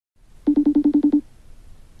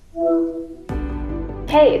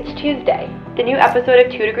Hey, it's Tuesday. The new episode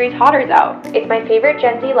of 2 Degrees Hotter's out. It's my favorite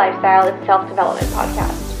Gen Z lifestyle and self-development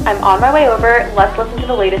podcast. I'm on my way over. Let's listen to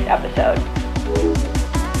the latest episode.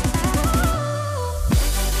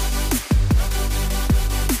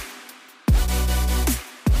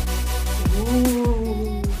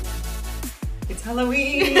 Ooh, it's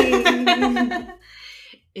Halloween.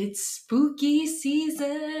 It's spooky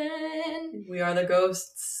season. We are the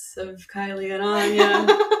ghosts of Kylie and Anya.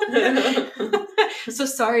 So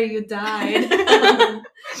sorry you died.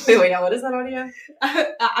 Wait, yeah, what is that audio?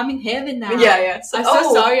 I'm in heaven now. Yeah. I'm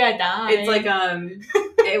so sorry I died. It's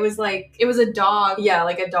like, it was a dog. Yeah,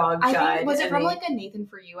 like a dog died. I think, was it from like a Nathan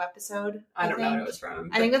For You episode? I don't know what it was from.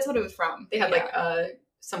 I think that's what it was from. They had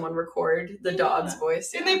someone record the dog's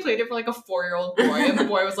voice. And they played it for like a 4-year-old boy, and the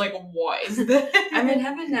boy was like, what is this? I'm in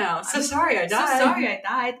heaven now. So sorry I died. So sorry I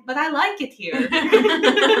died, but I like it here.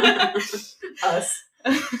 Us.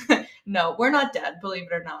 No, we're not dead, believe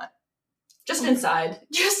it or not. Just inside.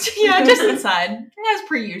 Just inside. As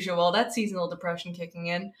per usual. That's seasonal depression kicking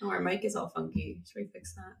in. Oh, our mic is all funky. Should we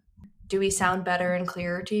fix that? Do we sound better and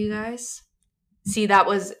clearer to you guys? See,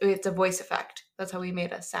 it's a voice effect. That's how we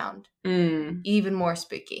made us sound. Even more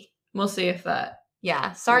spooky. We'll see if that.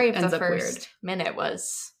 Yeah. Sorry if ends the up first weird. minute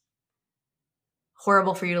was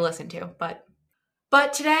horrible for you to listen to.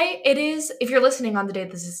 But today it is, if you're listening on the day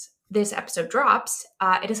this episode drops,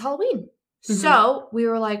 it is Halloween. Mm-hmm. So we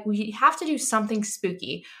were like, we have to do something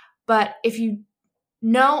spooky. But if you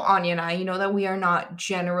know Anya and I, you know that we are not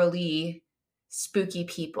generally spooky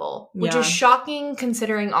people, which is shocking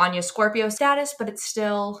considering Anya's Scorpio status, but it's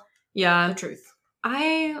still the truth.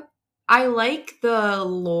 I like the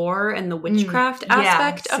lore and the witchcraft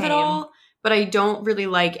aspect of it all, but I don't really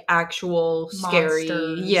like actual scary,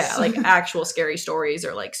 like actual scary stories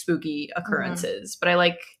or like spooky occurrences. But I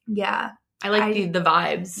like the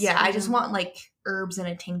vibes. Yeah, I just want like herbs in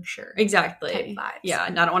a tincture. Exactly. Type vibes. Yeah,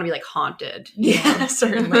 and I don't want to be like haunted. Yeah,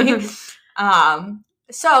 certainly.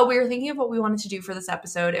 So we were thinking of what we wanted to do for this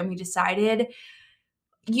episode, and we decided.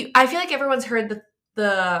 I feel like everyone's heard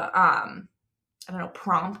the I don't know,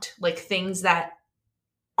 prompt, like things that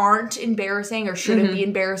aren't embarrassing or shouldn't be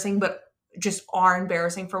embarrassing, but just are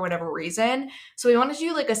embarrassing for whatever reason. So we wanted to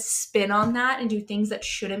do like a spin on that and do things that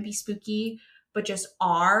shouldn't be spooky, but just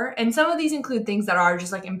are. And some of these include things that are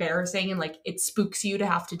just like embarrassing and like it spooks you to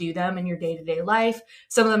have to do them in your day-to-day life.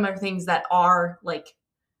 Some of them are things that are like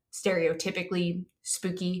stereotypically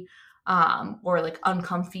spooky, or like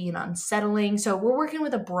uncomfy and unsettling. So we're working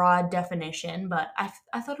with a broad definition, but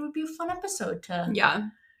I thought it would be a fun episode to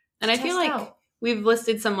and I feel like we've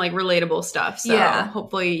listed some like relatable stuff. So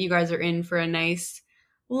hopefully you guys are in for a nice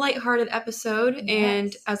lighthearted episode. Yes.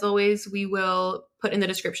 And as always, we will put in the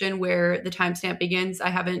description where the timestamp begins. I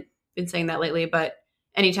haven't been saying that lately, but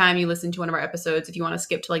anytime you listen to one of our episodes, if you want to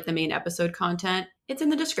skip to like the main episode content, it's in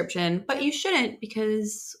the description, but you shouldn't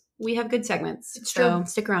because we have good segments. It's true.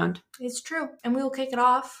 Stick around. It's true. And we will kick it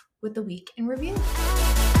off with the week in review.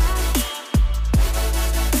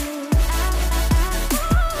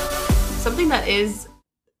 Something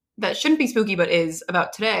that shouldn't be spooky but is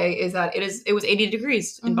about today is that it was 80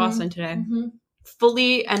 degrees in Boston today. Mm-hmm.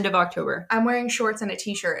 Fully end of October. I'm wearing shorts and a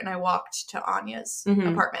t-shirt and I walked to Anya's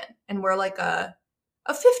apartment and we're like a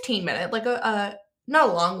 15-minute, like a not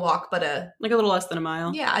a long walk, but like a little less than a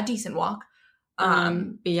mile. Yeah, a decent walk.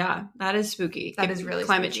 But yeah, that is spooky. That is really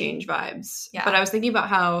climate spooky. Change vibes. Yeah. But I was thinking about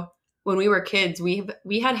how when we were kids, we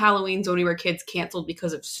had Halloweens when we were kids canceled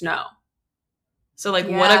because of snow. So like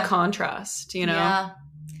what a contrast, you know? Yeah.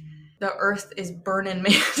 The earth is burning,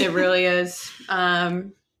 man. It really is.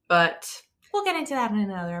 But we'll get into that in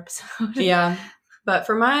another episode. Yeah. But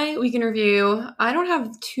for my week in review, I don't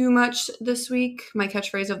have too much this week. My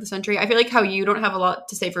catchphrase of the century. I feel like how you don't have a lot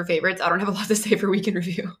to say for favorites, I don't have a lot to say for week in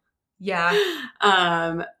review. Yeah.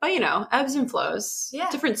 But you know, ebbs and flows. Yeah.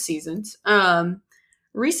 Different seasons.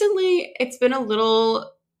 Recently it's been a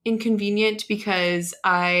little inconvenient because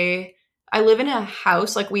I live in a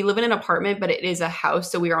house, like we live in an apartment, but it is a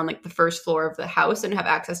house. So we are on like the first floor of the house and have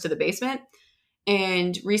access to the basement.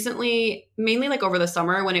 And recently, mainly like over the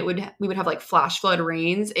summer when we would have like flash flood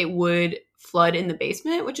rains, it would flood in the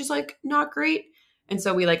basement, which is like not great. And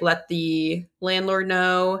so we like let the landlord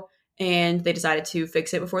know and they decided to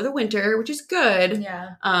fix it before the winter, which is good.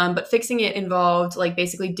 Yeah. But fixing it involved like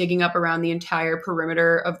basically digging up around the entire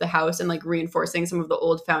perimeter of the house and like reinforcing some of the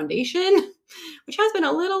old foundation, which has been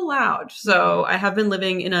a little loud. So I have been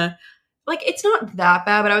living in a, like, it's not that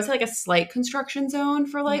bad, but I would say like a slight construction zone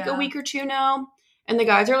for like a week or two now. And the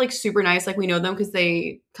guys are like super nice. Like we know them because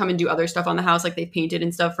they come and do other stuff on the house. Like they've painted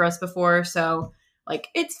and stuff for us before. So like,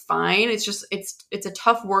 it's fine. It's just, it's a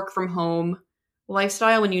tough work from home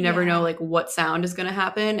lifestyle when you never know like what sound is going to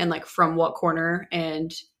happen and like from what corner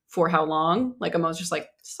and for how long. Like, I'm always just like,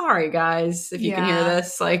 sorry guys, if you can hear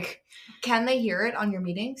this. Like, can they hear it on your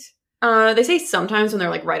meetings? They say sometimes when they're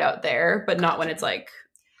like right out there, but not when it's like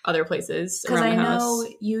other places around the house. Because I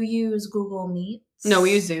know you use Google Meet. No,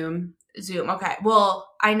 we use Zoom. Okay. Well,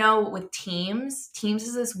 I know with Teams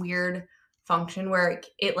is this weird function where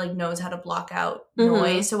it like knows how to block out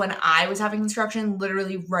noise. So when I was having construction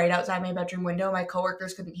literally right outside my bedroom window, my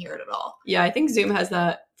coworkers couldn't hear it at all. Yeah, I think Zoom has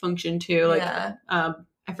that function too. Like,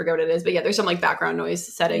 I forget what it is, but yeah, there's some like background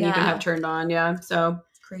noise setting you can have turned on. Yeah, so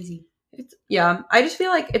it's crazy. I just feel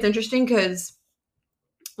like it's interesting because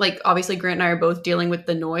like obviously Grant and I are both dealing with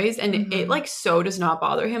the noise and it like so does not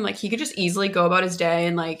bother him. Like he could just easily go about his day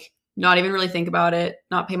and like not even really think about it,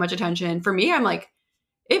 not pay much attention. For me, I'm like,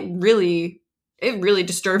 it really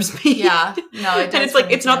disturbs me. Yeah. No, it does. And it's like,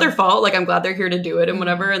 it's not their fault. Like, I'm glad they're here to do it and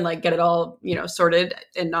whatever and like get it all, you know, sorted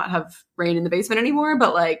and not have rain in the basement anymore.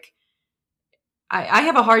 But like, I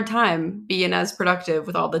have a hard time being as productive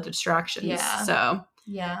with all the distractions. Yeah. So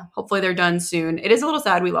yeah, hopefully they're done soon. It is a little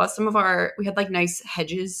sad. We lost we had like nice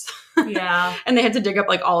hedges. Yeah. And they had to dig up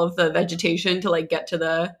like all of the vegetation to like get to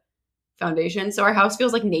the foundation. So our house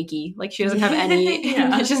feels like naked. Like she doesn't have any, she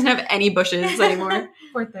doesn't have any bushes anymore.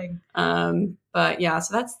 Poor thing. But yeah,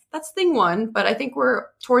 so that's thing one. But I think we're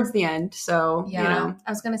towards the end. So, you know.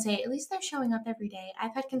 I was going to say, at least they're showing up every day.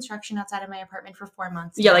 I've had construction outside of my apartment for 4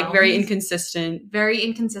 months. Yeah, like very inconsistent. Very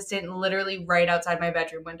inconsistent, literally right outside my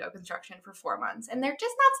bedroom window construction for 4 months. And they're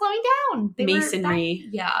just not slowing down. Masonry.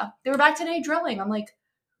 They were back today drilling. I'm like,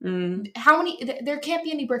 how many, there can't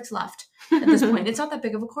be any bricks left at this point. It's not that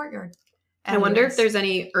big of a courtyard. I wonder if there's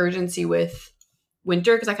any urgency with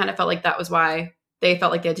winter because I kind of felt like that was why they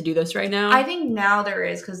felt like they had to do this right now. I think now there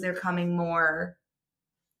is because they're coming more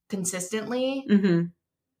consistently.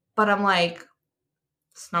 But I'm like,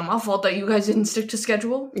 it's not my fault that you guys didn't stick to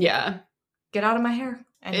schedule. Yeah. Get out of my hair.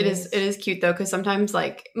 Anyways. It is cute though because sometimes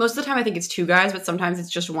like most of the time I think it's two guys but sometimes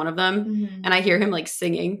it's just one of them and I hear him like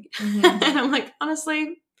singing and I'm like,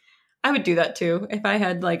 honestly, I would do that too if I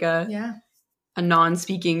had like a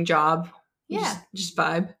non-speaking job. Yeah. Just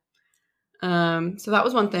vibe. So that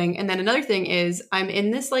was one thing. And then another thing is I'm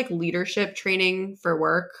in this like leadership training for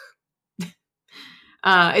work.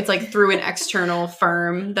 It's like through an external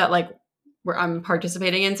firm that like where I'm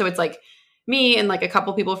participating in. So it's like me and like a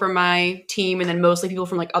couple people from my team and then mostly people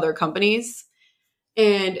from like other companies.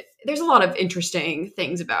 And there's a lot of interesting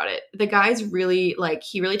things about it. The guy's really like,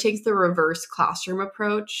 he really takes the reverse classroom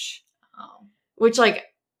approach, which like,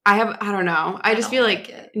 I don't know. I just feel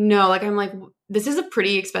like no, like I'm like, this is a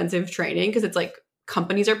pretty expensive training because it's like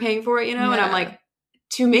companies are paying for it, you know? Yeah. And I'm like,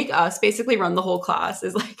 to make us basically run the whole class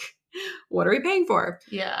is like, what are we paying for?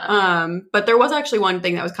 Yeah. But there was actually one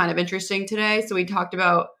thing that was kind of interesting today. So we talked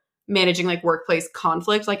about managing like workplace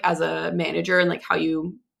conflict, like as a manager and like how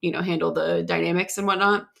you know, handle the dynamics and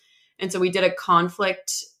whatnot. And so we did a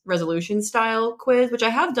conflict resolution style quiz, which I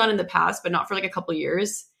have done in the past, but not for like a couple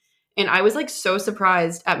years. And I was like so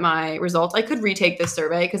surprised at my results. I could retake this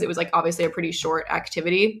survey because it was like obviously a pretty short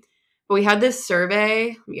activity. But we had this survey,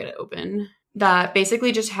 let me get it open, that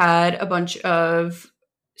basically just had a bunch of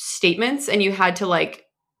statements and you had to like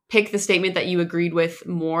pick the statement that you agreed with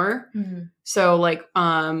more. So like,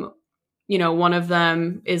 you know, one of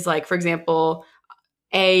them is like, for example,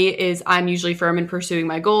 A is I'm usually firm in pursuing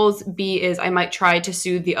my goals. B is I might try to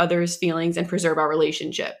soothe the other's feelings and preserve our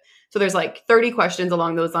relationship. So there's like 30 questions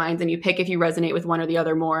along those lines and you pick if you resonate with one or the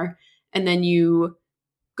other more. And then you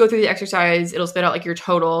go through the exercise. It'll spit out like your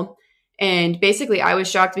total. And basically I was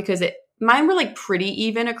shocked because mine were like pretty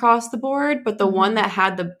even across the board, but the one that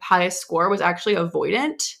had the highest score was actually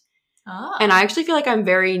avoidant. Oh. And I actually feel like I'm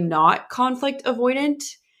very not conflict avoidant,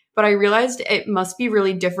 but I realized it must be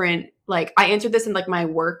really different. Like I answered this in like my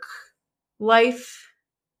work life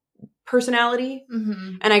personality.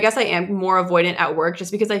 And I guess I am more avoidant at work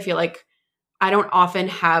just because I feel like I don't often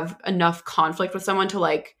have enough conflict with someone to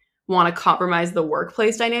like want to compromise the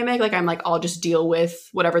workplace dynamic. Like I'm like, I'll just deal with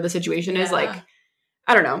whatever the situation is. Like,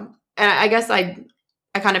 I don't know. And I guess I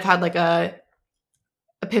kind of had like a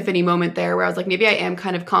epiphany moment there where I was like, maybe I am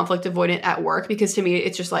kind of conflict avoidant at work because to me,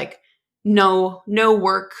 it's just like no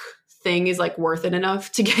work thing is like worth it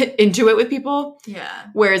enough to get into it with people. Yeah.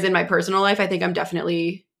 Whereas in my personal life, I think I'm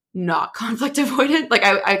definitely not conflict avoidant. Like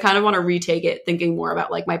I kind of want to retake it thinking more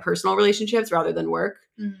about like my personal relationships rather than work.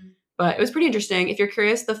 But it was pretty interesting. If you're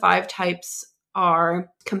curious, the 5 types are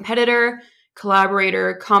competitor,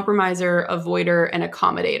 collaborator, compromiser, avoider, and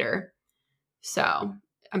accommodator. So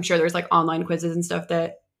I'm sure there's like online quizzes and stuff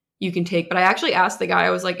that you can take. But I actually asked the guy,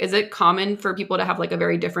 I was like, is it common for people to have like a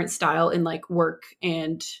very different style in like work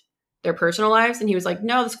and their personal lives? And he was like,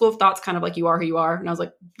 no, the school of thought's kind of like you are who you are. And I was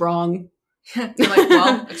like, wrong. You're like,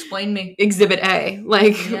 well, explain me. Exhibit A.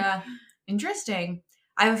 Like, yeah. Interesting.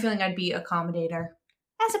 I have a feeling I'd be accommodator.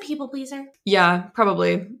 As a people pleaser. Yeah,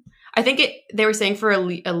 probably. I think they were saying for a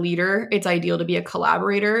leader, it's ideal to be a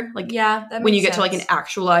collaborator. Like, yeah, that when you makes get to like sense. an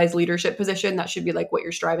actualized leadership position, that should be like what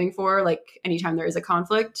you're striving for. Like anytime there is a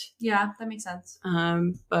conflict. Yeah, that makes sense.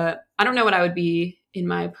 But I don't know what I would be in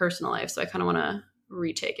my personal life, so I kind of want to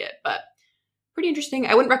retake it. But pretty interesting.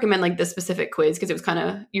 I wouldn't recommend like this specific quiz because it was kind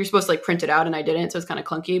of, you're supposed to like print it out and I didn't, so it's kind of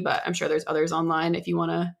clunky. But I'm sure there's others online if you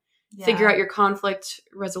want to figure out your conflict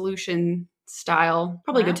resolution style.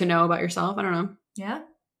 Probably good to know about yourself. I don't know. Yeah.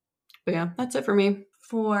 But yeah, that's it for me.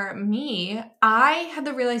 For me, I had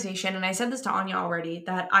the realization, and I said this to Anya already,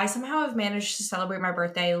 that I somehow have managed to celebrate my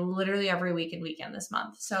birthday literally every week and weekend this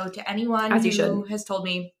month. So to anyone who has told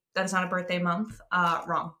me that it's not a birthday month,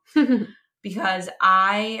 wrong. Because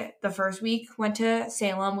the first week, went to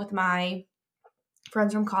Salem with my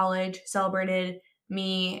friends from college, celebrated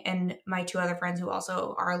me and my two other friends who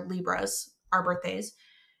also are Libras, our birthdays.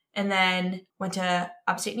 And then went to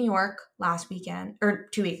upstate New York last weekend, or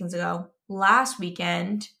 2 weekends ago. Last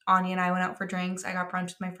weekend, Anya and I went out for drinks. I got brunch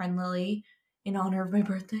with my friend Lily in honor of my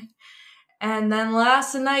birthday. And then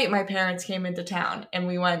last night, my parents came into town and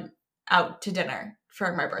we went out to dinner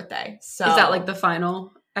for my birthday. So is that like the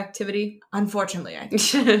final activity? Unfortunately, I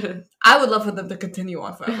think. I would love for them to continue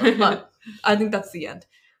on forever, but I think that's the end.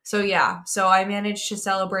 So yeah, so I managed to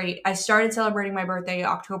celebrate. I started celebrating my birthday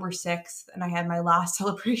October 6th, and I had my last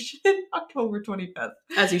celebration October 25th.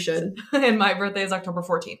 As you should. And my birthday is October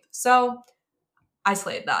 14th. So I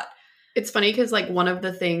slayed that. It's funny because like one of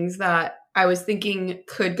the things that I was thinking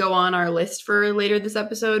could go on our list for later this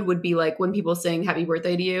episode would be like when people sing happy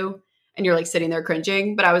birthday to you and you're like sitting there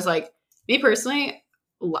cringing. But I was like, me personally,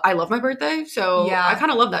 I love my birthday. So yeah. I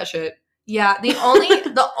kind of love that shit. Yeah. The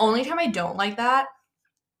only time I don't like that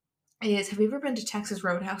is, have you ever been to Texas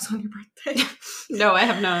Roadhouse on your birthday? No, I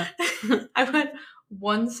have not. I went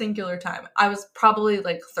one singular time. I was probably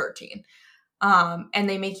like 13. And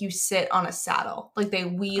they make you sit on a saddle. Like they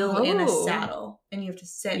wheel in a saddle and you have to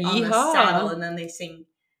sit on the saddle and then they sing.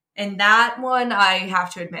 And that one, I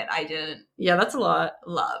have to admit, I didn't. Yeah, that's a lot.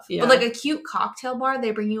 Love. Yeah. But like a cute cocktail bar, they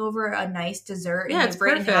bring you over a nice dessert and it's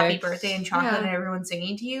written happy birthday and chocolate and everyone's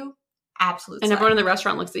singing to you. Absolutely. And everyone in the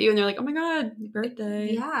restaurant looks at you and they're like, oh my God,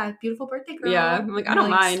 birthday. Yeah, beautiful birthday girl. Yeah, I'm like, I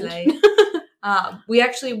don't mind.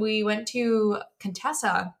 We went to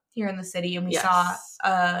Contessa here in the city and we saw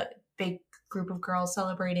a big group of girls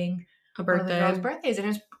celebrating a birthday. One of the girls' birthdays, and it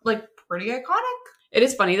was like pretty iconic. It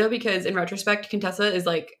is funny though, because in retrospect, Contessa is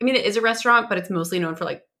like, I mean, it is a restaurant, but it's mostly known for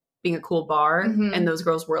like being a cool bar. And those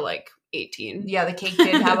girls were like 18. Yeah, the cake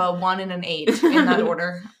did have a 1 and an 8 in that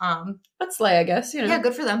order. But slay, I guess, you know. Yeah,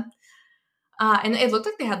 good for them. And it looked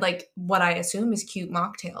like they had like what I assume is cute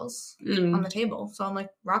mocktails on the table. So I'm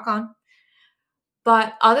like, rock on.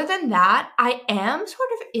 But other than that, I am sort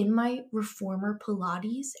of in my reformer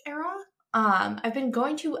Pilates era. I've been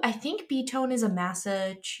going to, I think B-Tone is a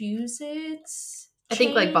Massachusetts I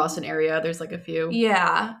think like Boston area, there's like a few.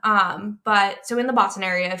 Yeah. But so in the Boston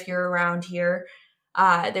area, if you're around here,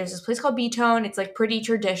 there's this place called B-Tone. It's like pretty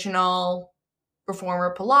traditional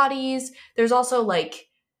reformer Pilates. There's also like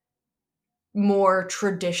more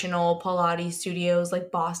traditional Pilates studios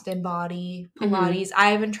like Boston Body Pilates. I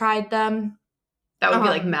haven't tried them. That would be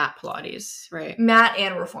like mat Pilates, right? Mat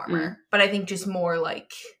and reformer. But I think just more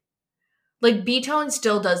like B-Tone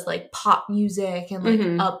still does like pop music and like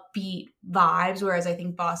upbeat vibes, whereas I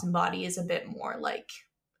think Boston Body is a bit more like,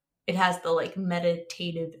 it has the like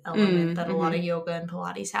meditative element that a lot of yoga and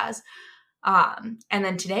Pilates has. And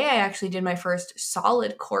then today I actually did my first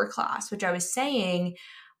solid core class, which I was saying,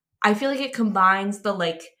 I feel like it combines the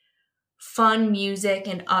like fun music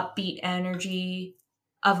and upbeat energy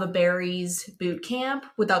of a Barry's boot camp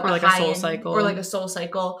without the high Soul Cycle. Or like a Soul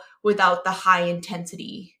Cycle without the high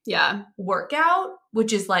intensity workout,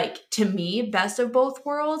 which is like, to me, best of both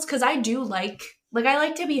worlds. Because I do like I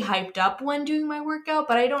like to be hyped up when doing my workout,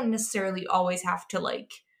 but I don't necessarily always have to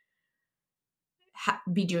like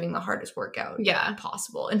be doing the hardest workout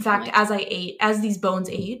possible. In fact, as these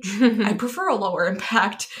bones age, I prefer a lower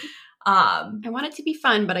impact. I want it to be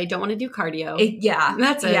fun, but I don't want to do cardio.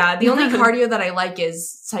 That's it. Yeah, the only cardio that I like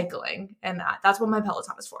is cycling, and that's what my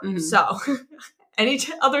Peloton is for. So any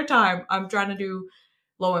other time, I'm trying to do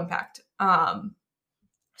low impact.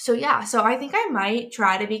 So I think I might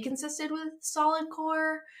try to be consistent with solid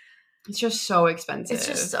core. It's just so expensive.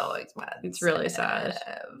 It's really sad.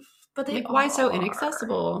 But they like, why so are.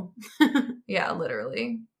 inaccessible? Yeah,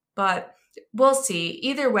 literally. But we'll see.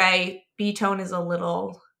 Either way, B-tone is a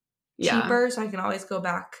little cheaper, so I can always go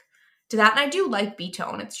back to that. And I do like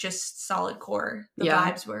B-tone. It's just solid core. The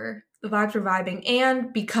vibes were vibing.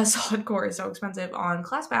 And because solid core is so expensive on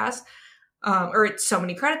ClassPass, or it's so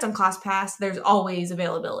many credits on ClassPass, there's always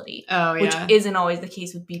availability. Oh, yeah. Which isn't always the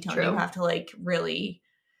case with B-tone. True. You have to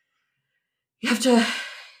you have to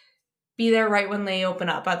be there right when they open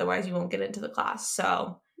up. Otherwise, you won't get into the class.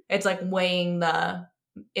 So it's like weighing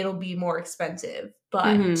it'll be more expensive,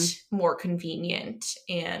 but more convenient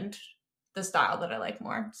and the style that I like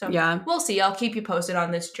more. So we'll see. I'll keep you posted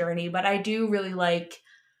on this journey, but I do really like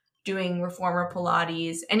doing reformer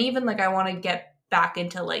Pilates, and even like I want to get back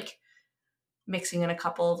into like mixing in a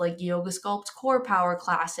couple of like yoga sculpt core power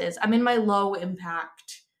classes. I'm in my low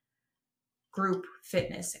impact group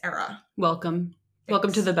fitness era. Welcome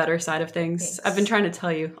to the better side of things. Thanks. I've been trying to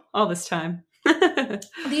tell you all this time.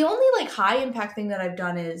 The only like high impact thing that I've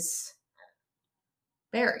done is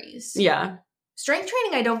berries. Yeah. Strength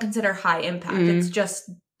training I don't consider high impact. It's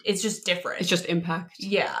just different. It's just impact.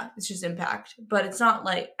 Yeah, it's just impact. But it's not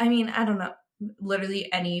like, I mean, I don't know.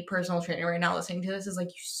 Literally any personal trainer right now listening to this is like,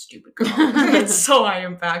 you stupid girl. It's so high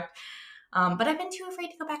impact. But I've been too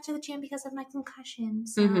afraid to go back to the gym because of my concussion.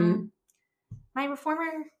 So my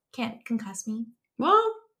reformer can't concuss me.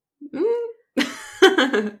 Well,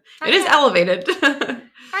 it is elevated. Not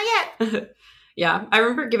yet. Yeah, I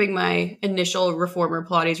remember giving my initial reformer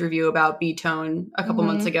Pilates review about B-tone a couple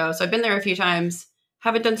months ago. So I've been there a few times.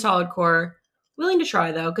 Haven't done solid core. Willing to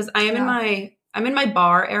try though, because I am I'm in my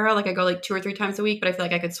bar era. Like I go like 2 or 3 times a week, but I feel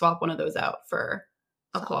like I could swap one of those out for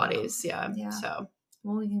a Pilates. Yeah. So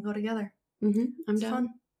well, we can go together. I'm down. Fun.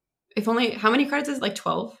 If only, how many credits is it? Like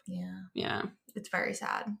 12? Yeah. It's very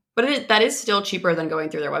sad. But that is still cheaper than going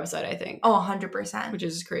through their website, I think. Oh, 100%. Which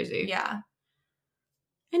is crazy. Yeah.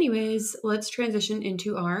 Anyways, let's transition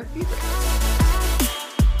into our favorites.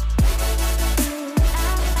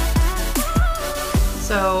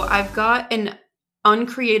 So I've got an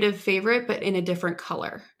uncreative favorite, but in a different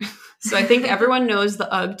color. So I think everyone knows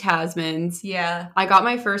the UGG Tasmans. Yeah. I got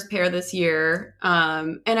my first pair this year.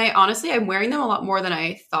 And I'm wearing them a lot more than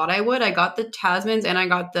I thought I would. I got the Tasmans and I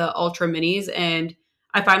got the Ultra Minis, and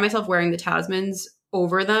I find myself wearing the Tasmans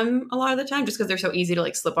over them a lot of the time just because they're so easy to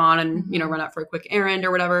like slip on and, run out for a quick errand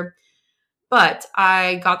or whatever. But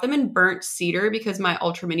I got them in burnt cedar because my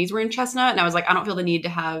Ultra Minis were in chestnut, and I was like, I don't feel the need to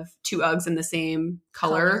have 2 Uggs in the same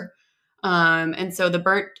color. And so the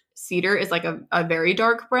burnt cedar is like a very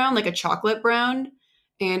dark brown, like a chocolate brown.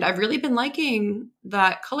 And I've really been liking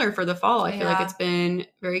that color for the fall. I feel like it's been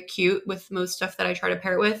very cute with most stuff that I try to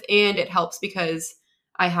pair it with. And it helps because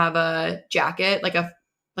I have a jacket, like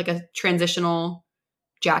a transitional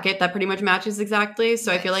jacket that pretty much matches exactly.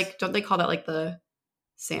 So nice. I feel like, don't they call that like the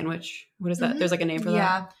sandwich? What is that? There's like a name for that.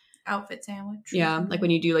 Yeah. Outfit sandwich. Yeah. Like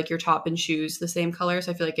when you do like your top and shoes the same color.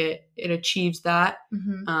 So I feel like it achieves that.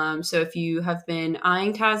 So if you have been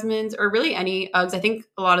eyeing Tasmans or really any Uggs, I think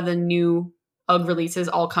a lot of the new UGG releases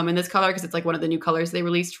all come in this color because it's like one of the new colors they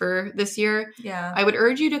released for this year. Yeah. I would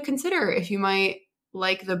urge you to consider if you might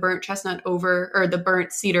like the burnt chestnut or the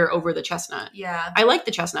burnt cedar over the chestnut. Yeah. I like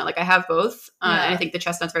the chestnut. Like I have both. And I think the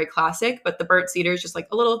chestnut's very classic, but the burnt cedar is just like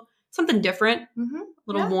a little something different, a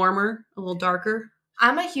little warmer, a little darker.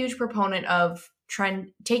 I'm a huge proponent of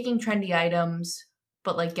taking trendy items,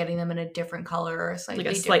 but like getting them in a different color or a slightly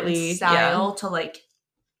different style to like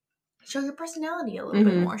show your personality a little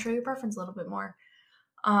bit more, show your preference a little bit more.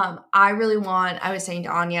 I was saying to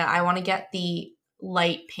Anya, I want to get the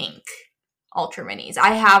light pink Ultra Minis.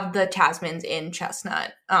 I have the Tasmans in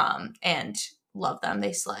chestnut and love them.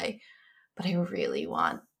 They slay. But I really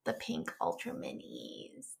want the pink Ultra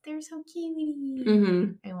Minis. They're so cute.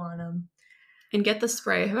 I want them. And get the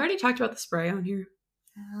spray. Have I already talked about the spray on here?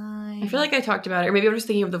 I feel like I talked about it. Or maybe I'm just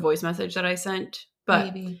thinking of the voice message that I sent.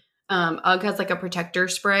 But maybe. UGG has like a protector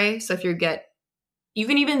spray. So if you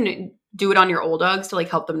can even do it on your old Uggs to like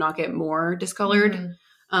help them not get more discolored.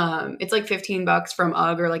 It's like $15 from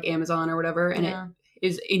UGG or like Amazon or whatever. And it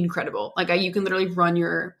is incredible. Like you can literally run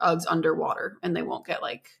your Uggs underwater and they won't get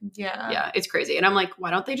like, it's crazy. And I'm like,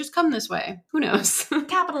 why don't they just come this way? Who knows?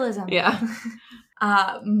 Capitalism. Yeah.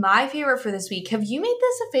 My favorite for this week. Have you made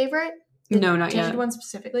this a favorite? No, not yet. One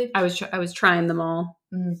specifically? I was trying them all.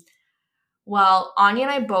 Well, Anya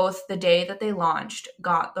and I both, the day that they launched,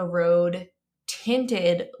 got the Rhode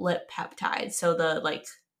tinted lip peptides. So the like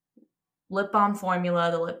lip balm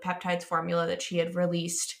formula, the lip peptides formula that she had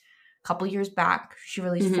released a couple years back. She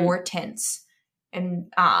released 4 tints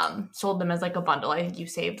and sold them as like a bundle. I think you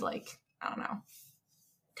saved like, I don't know,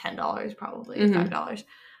 $10 probably, $5.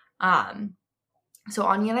 So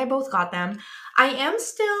Anya and I both got them. I am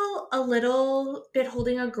still a little bit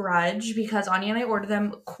holding a grudge because Anya and I ordered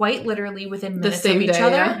them quite literally within minutes of each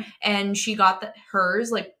other. Yeah. And she got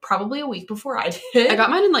hers like probably a week before I did. I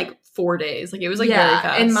got mine in like 4 days. Like it was like very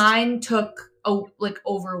fast. And mine took like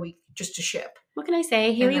over a week just to ship. What can I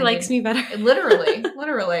say? Haley likes me better.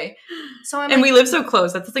 Literally. So and we live so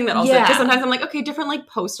close. That's the thing that also, because sometimes I'm like, okay, different like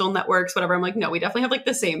postal networks, whatever. I'm like, no, we definitely have like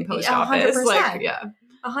the same post office. 100%. Like,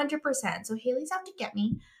 100%. So Haley's out to get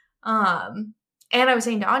me. And I was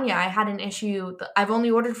saying to Anya, I had an issue. I've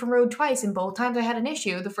only ordered from Rode twice, and both times I had an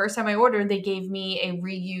issue. The first time I ordered, they gave me a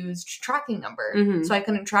reused tracking number. Mm-hmm. So I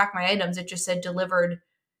couldn't track my items. It just said delivered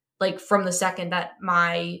like from the second that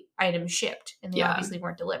my items shipped, and they obviously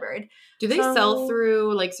weren't delivered. Do they sell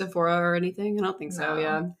through like Sephora or anything? I don't think so.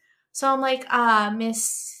 Yeah. So I'm like,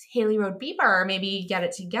 Miss Haley Rode Beeper, maybe get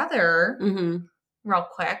it together real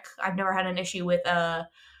quick. I've never had an issue with a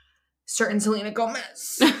certain Selena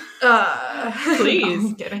Gomez. Please.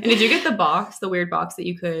 No, and did you get the weird box that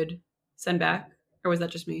you could send back? Or was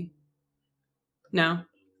that just me? No.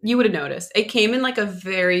 You would have noticed. It came in like a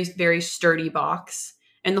very, very sturdy box.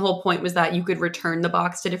 And the whole point was that you could return the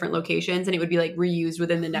box to different locations and it would be like reused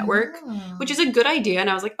within the network, which is a good idea.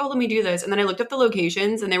 And I was like, oh, let me do this. And then I looked up the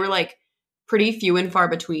locations and they were like pretty few and far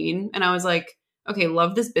between. And I was like, okay,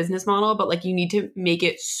 love this business model, but like you need to make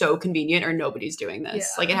it so convenient or nobody's doing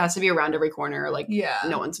this. Yeah. Like it has to be around every corner. Or, like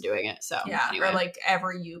no one's doing it. So anyway. Or like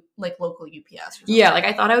local UPS. Or something. Yeah, like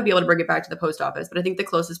I thought I would be able to bring it back to the post office, but I think the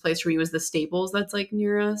closest place for me was the Staples that's like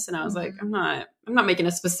near us, and I was like, I'm not making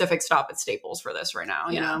a specific stop at Staples for this right now.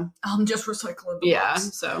 You know, I'm just recycling the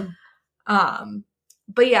box. So,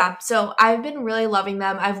 but yeah, so I've been really loving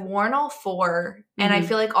them. I've worn all 4, and I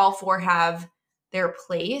feel like all 4 have their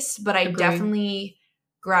place, but I definitely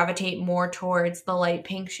gravitate more towards the light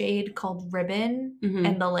pink shade called Ribbon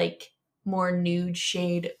and the like more nude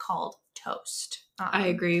shade called Toast. I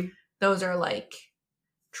agree. Those are like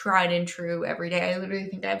tried and true every day. I literally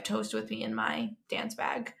think I have Toast with me in my dance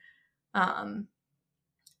bag.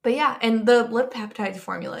 But yeah, and the lip peptide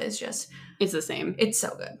formula is just... It's the same. It's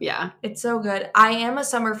so good. Yeah. It's so good. I am a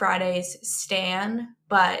Summer Fridays stan,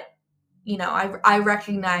 but you know, I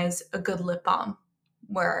recognize a good lip balm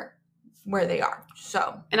where they are.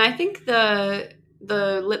 So, and I think the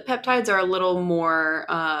lip peptides are a little more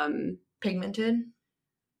pigmented.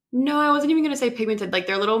 No, I wasn't even going to say pigmented. Like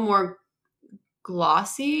they're a little more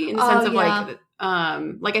glossy in the sense of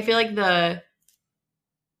like I feel like the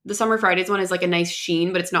Summer Fridays one is like a nice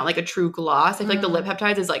sheen, but it's not like a true gloss. I feel like the lip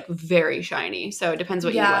peptides is like very shiny. So it depends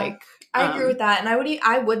what you like. I agree with that, and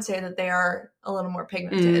I would say that they are a little more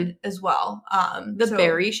pigmented as well. The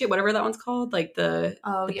berry shit, whatever that one's called, like the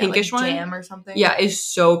pinkish like one, jam or something. Yeah, is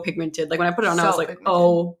so pigmented. Like when I put it on, I was like,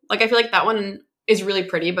 pigmented. Like I feel like that one is really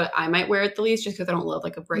pretty, but I might wear it the least just because I don't love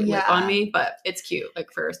like a bright lip on me. But it's cute,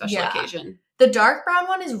 like for a special occasion. The dark brown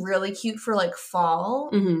one is really cute for like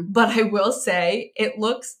fall, but I will say it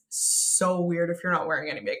looks so weird if you're not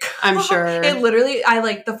wearing any makeup. I'm sure. It literally,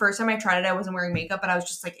 the first time I tried it, I wasn't wearing makeup, but I was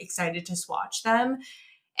just like excited to swatch them.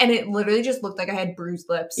 And it literally just looked like I had bruised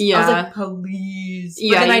lips. Yeah. I was like, please.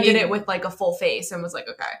 But then I did it with like a full face and was like,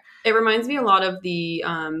 okay. It reminds me a lot of the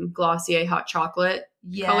Glossier hot chocolate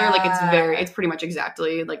color. Like it's pretty much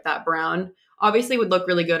exactly like that brown. Obviously would look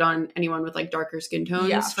really good on anyone with like darker skin tones.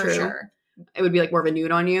 Yeah, for sure. It would be like more of a nude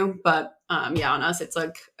on you, but on us it's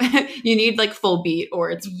like you need like full beat or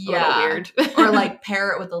it's a little weird. Or like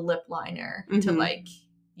pair it with a lip liner to like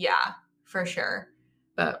for sure.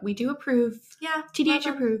 But we do approve. Yeah, TDH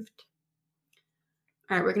approved.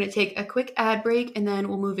 All right, we're going to take a quick ad break and then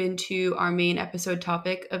we'll move into our main episode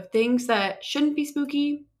topic of things that shouldn't be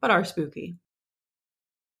spooky but are spooky.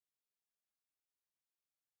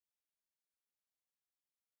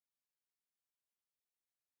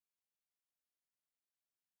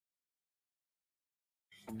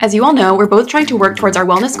 As you all know, we're both trying to work towards our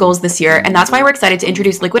wellness goals this year, and that's why we're excited to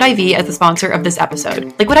introduce Liquid IV as the sponsor of this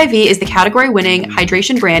episode. Liquid IV is the category-winning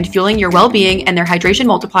hydration brand fueling your well-being, and their hydration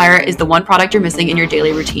multiplier is the one product you're missing in your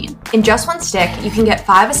daily routine. In just one stick, you can get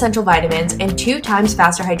 5 essential vitamins and 2 times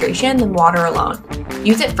faster hydration than water alone.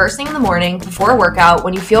 Use it first thing in the morning, before a workout,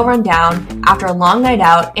 when you feel run down, after a long night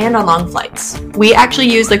out, and on long flights. We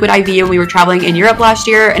actually used Liquid IV when we were traveling in Europe last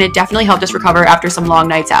year, and it definitely helped us recover after some long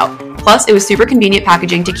nights out. Plus, it was super convenient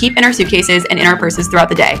packaging to keep in our suitcases and in our purses throughout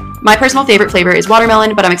the day. My personal favorite flavor is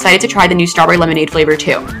watermelon, but I'm excited to try the new strawberry lemonade flavor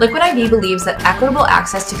too. Liquid IV believes that equitable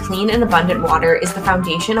access to clean and abundant water is the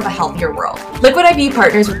foundation of a healthier world. Liquid IV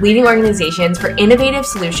partners with leading organizations for innovative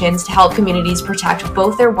solutions to help communities protect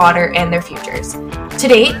both their water and their futures. To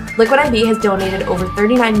date, Liquid IV has donated over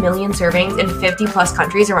 39 million servings in 50 plus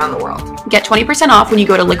countries around the world. Get 20% off when you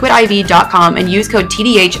go to liquidiv.com and use code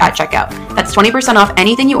TDH at checkout. That's 20% off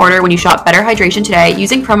anything you order when you shop Better Hydration today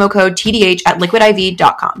using promo code TDH at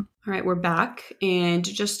liquidiv.com. All right, we're back. And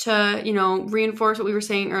just to, reinforce what we were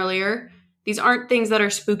saying earlier, these aren't things that are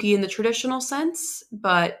spooky in the traditional sense,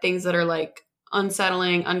 but things that are like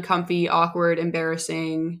unsettling, uncomfy, awkward,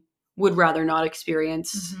 embarrassing, would rather not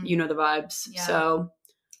experience. Mm-hmm. You know the vibes. Yeah. So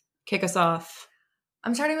kick us off.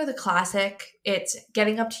 I'm starting with a classic. It's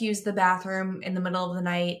getting up to use the bathroom in the middle of the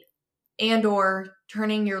night and or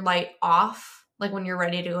turning your light off, like when you're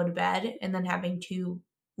ready to go to bed, and then having to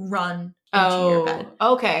run into your bed.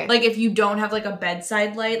 Okay. Like if you don't have like a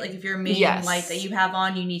bedside light, like if your main Yes. light that you have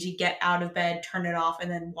on, you need to get out of bed, turn it off, and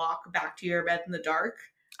then walk back to your bed in the dark.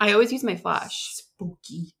 I always use my flash.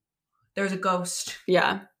 Spooky. There's a ghost.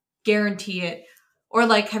 Yeah. Guarantee it. Or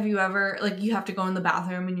like, have you ever, like, you have to go in the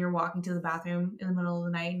bathroom and you're walking to the bathroom in the middle of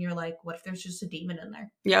the night and you're like, what if there's just a demon in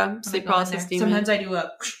there? Yeah. Sleep paralysis demon. Sometimes I do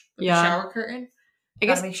a shower curtain. I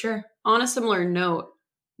guess make sure. On a similar note,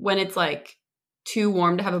 when it's like too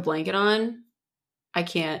warm to have a blanket on, I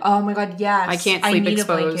can't. Oh my God, yes. I can't sleep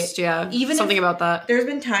exposed. Yeah. Even something about that. There's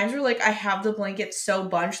been times where like I have the blanket so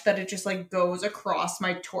bunched that it just like goes across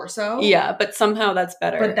my torso. Yeah, but somehow that's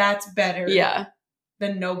better. But that's better. Yeah.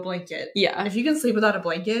 Than no blanket. Yeah. If you can sleep without a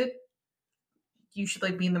blanket, you should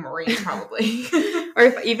like be in the Marines probably.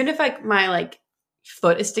 Or even if like my like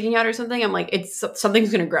foot is sticking out or something, I'm like, it's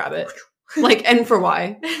something's gonna grab it. Like, and for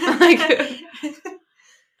why?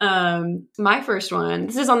 My first one,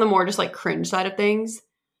 this is on the more just like cringe side of things.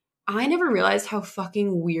 I never realized how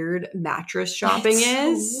fucking weird mattress shopping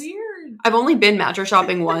is. So weird. I've only been mattress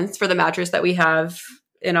shopping once for the mattress that we have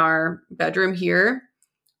in our bedroom here.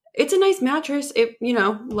 It's a nice mattress. It,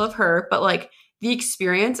 love her. But like the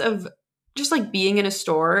experience of just like being in a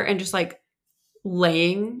store and just like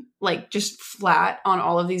laying like just flat on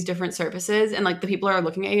all of these different surfaces, and like the people are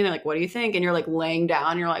looking at you and they're like, what do you think? And you're like laying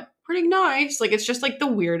down and you're like, pretty nice. Like it's just like the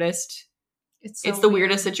weirdest. It's the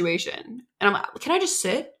weirdest situation. And I'm like, can I just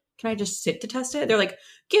sit? Can I just sit to test it? They're like,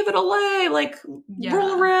 give it a lay, like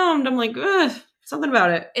roll around. I'm like, ugh. Something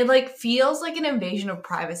about it. It like feels like an invasion of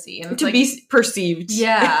privacy, and to like, be perceived.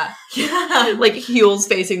 Yeah, yeah. Like heels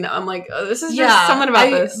facing them. I'm like, oh, this is just something about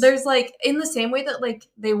this. There's like in the same way that like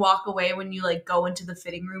they walk away when you like go into the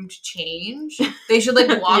fitting room to change. They should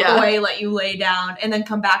like walk away, let you lay down, and then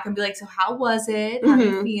come back and be like, so how was it? How are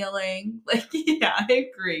you feeling? Like, yeah, I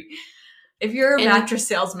agree. If you're a mattress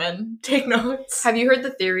salesman, take notes. Have you heard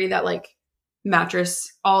the theory that like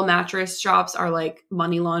all mattress shops are like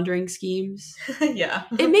money laundering schemes? Yeah.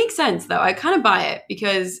 It makes sense though. I kind of buy it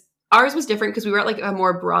because ours was different because we were at like a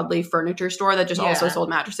more broadly furniture store that just also sold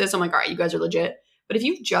mattresses. So I'm like, all right, you guys are legit. But if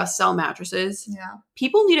you just sell mattresses,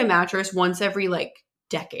 people need a mattress once every like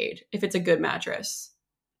decade if it's a good mattress.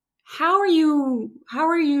 How are you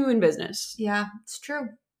in business? Yeah, it's true.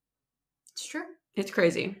 It's true. It's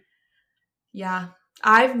crazy. Yeah.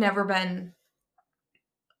 I've never been.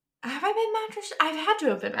 Have I been mattress? I've had to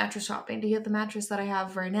have been mattress shopping to get the mattress that I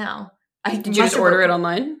have right now. Did you just order it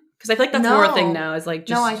online? Because I feel like that's more a thing now. Is like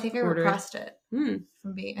just I think I repressed it.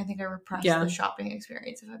 I think I repressed the shopping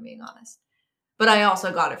experience, if I'm being honest. But I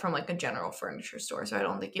also got it from like a general furniture store, so I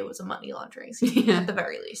don't think it was a money laundering scheme at the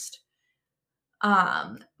very least.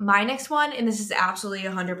 My next one, and this is absolutely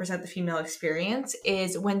 100% the female experience,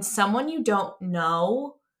 is when someone you don't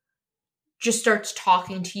know just starts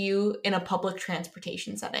talking to you in a public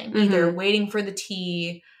transportation setting, either waiting for the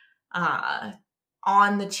T,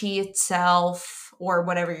 on the T itself, or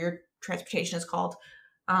whatever your transportation is called,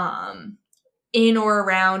 in or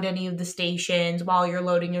around any of the stations while you're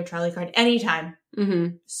loading your trolley cart, anytime.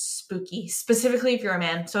 Spooky. Specifically if you're a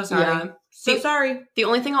man. So sorry. Yeah. Sorry. The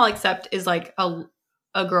only thing I'll accept is like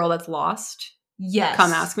a girl that's lost. Yes.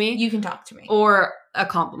 Come ask me. You can talk to me. Or a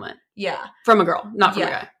compliment. Yeah. From a girl, not from a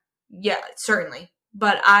guy. Yeah, certainly.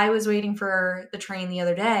 But I was waiting for the train the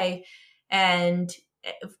other day, and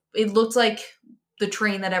it looked like the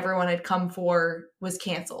train that everyone had come for was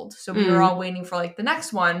canceled. So we were all waiting for like the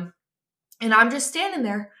next one. And I'm just standing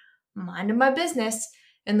there, minding my business.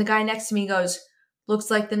 And the guy next to me goes, looks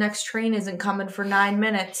like the next train isn't coming for 9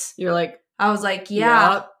 minutes. You're like, I was like,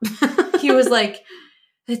 yeah. He was like,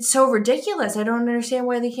 it's so ridiculous. I don't understand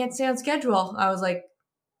why they can't stay on schedule. I was like,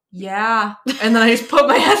 yeah. And then I just put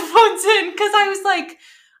my headphones in because I was like,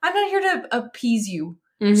 I'm not here to appease you,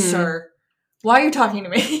 sir. Why are you talking to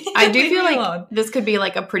me? I do feel like this could be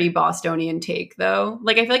like a pretty Bostonian take, though.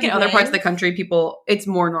 Like, I feel like in other parts of the country, it's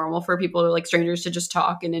more normal for people, like strangers, to just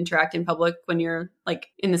talk and interact in public when you're like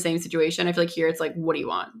in the same situation. I feel like here it's like, what do you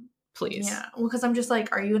want? please. Yeah. Well, because I'm just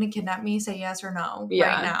like, are you going to kidnap me? Say yes or no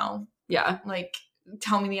right now. Yeah. Like,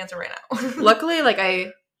 tell me the answer right now. Luckily,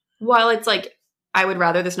 like while it's like, I would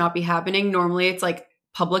rather this not be happening, normally it's like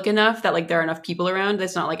public enough that like there are enough people around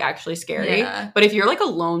that's not like actually scary. Yeah. But if you're like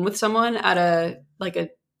alone with someone at a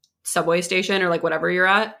subway station or like whatever you're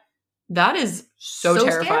at, that is so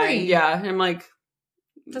terrifying. Scary. Yeah. And I'm like,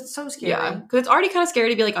 that's so scary. Yeah. Because it's already kind of scary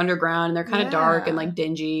to be like underground and they're kind of dark and like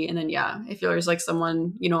dingy. And then, if there's like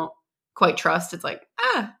someone you don't quite trust, it's like,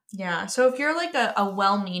 Yeah. So if you're like a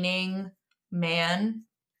well-meaning man,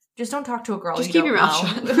 just don't talk to a girl. Just keep your mouth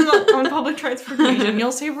shut on public transportation.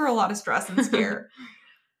 You'll save her a lot of stress and scare.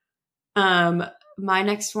 My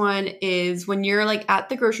next one is when you're like at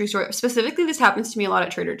the grocery store. Specifically, this happens to me a lot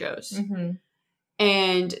at Trader Joe's. Mm-hmm.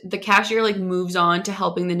 And the cashier like moves on to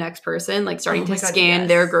helping the next person, like starting to scan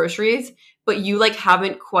their groceries. But you like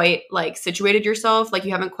haven't quite like situated yourself. Like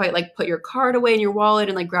you haven't quite like put your card away in your wallet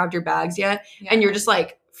and like grabbed your bags yet. Yeah. And you're just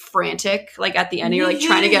like frantic. Like at the end, you're like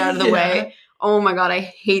trying to get out of the way. Oh my God, I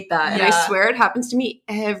hate that. And I swear it happens to me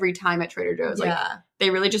every time at Trader Joe's. Like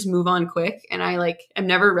they really just move on quick and I like am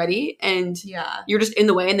never ready. And you're just in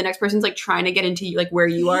the way and the next person's like trying to get into like where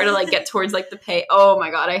you are to like get towards like the pay. Oh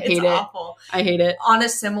my God, I hate it. It's awful. I hate it. On a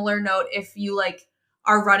similar note, if you like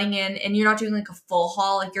are running in and you're not doing like a full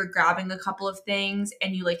haul, like you're grabbing a couple of things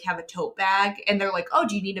and you like have a tote bag and they're like, oh,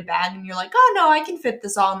 do you need a bag? And you're like, oh no, I can fit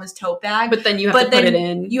this all in this tote bag. But then you have to put it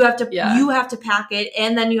in. You have to pack it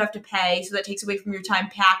and then you have to pay. So that takes away from your time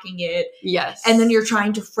packing it. Yes. And then you're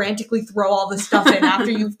trying to frantically throw all this stuff in after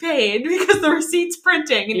you've paid because the receipt's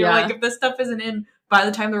printing. And you're like, if this stuff isn't in by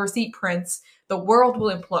the time the receipt prints, the world will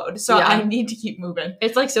implode. So I need to keep moving.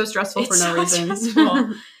 It's like so stressful for no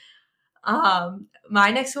reason. My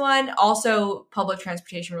next one, also public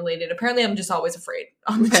transportation related. Apparently, I'm just always afraid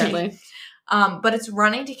on the T. But it's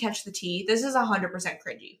running to catch the T. This is 100%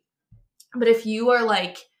 cringy. But if you are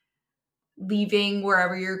like leaving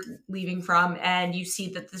wherever you're leaving from and you see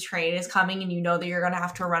that the train is coming and you know that you're going to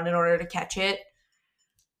have to run in order to catch it,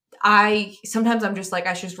 sometimes I'm just like,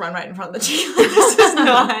 I should just run right in front of the T. Like, this is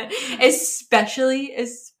not, especially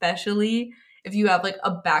if you have like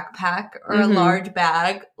a backpack or a large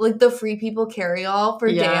bag, like the Free People carry all for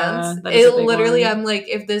dance. It literally, I'm like,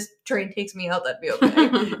 if this train takes me out, that'd be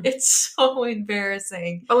okay. It's so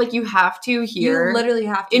embarrassing. But like you have to here. You literally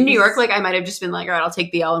have to. In New York, like I might have just been like, all right, I'll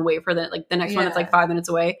take the L and wait for the next one that's like 5 minutes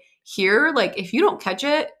away. Here, like if you don't catch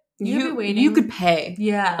it, you could pay.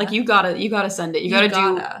 Yeah. Like you gotta send it. You gotta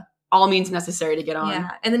do all means necessary to get on.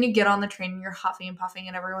 Yeah. And then you get on the train and you're huffing and puffing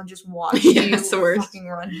and everyone just watches you fucking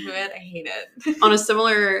run to it. I hate it. On a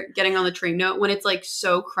similar getting on the train note, when it's like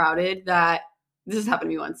so crowded that this has happened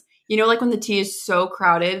to me once. You know, like when the T is so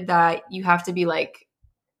crowded that you have to be like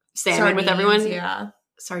salmon with everyone. Yeah.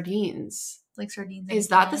 Sardines. Like sardines. Is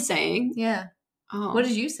that the saying? Yeah. Oh. What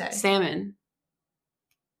did you say? Salmon.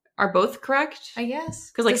 Are both correct? I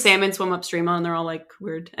guess. Because like salmon swim upstream and they're all like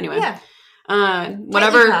weird. Anyway. Yeah.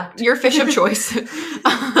 Whatever your fish of choice.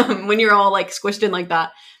 When you're all like squished in like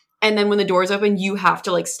that. And then when the doors open, you have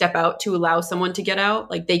to like step out to allow someone to get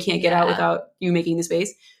out. Like they can't get out without you making the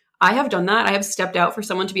space. I have done that. I have stepped out for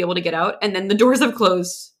someone to be able to get out. And then the doors have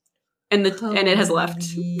closed and and it has left.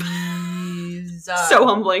 So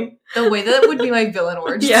humbling. The way that would be my villain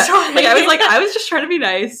origin story. Like I was just trying to be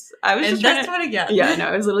nice. I was just trying to what again. Yeah,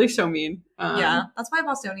 no, it was literally so mean. That's why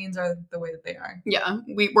Bostonians are the way that they are. Yeah,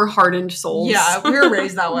 we're hardened souls. Yeah, we were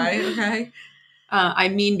raised that way. Okay. I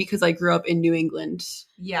mean, because I grew up in New England.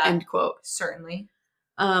 Yeah. End quote. Certainly.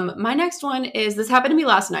 My next one is, this happened to me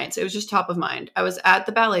last night, so it was just top of mind. I was at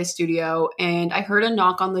the ballet studio and I heard a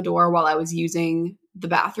knock on the door while I was using the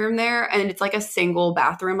bathroom there. And it's like a single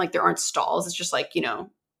bathroom. Like there aren't stalls. It's just like,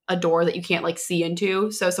 a door that you can't like see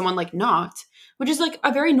into. So someone like knocked, which is like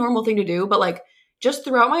a very normal thing to do. But like just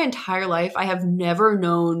throughout my entire life, I have never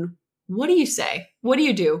known, what do you say? What do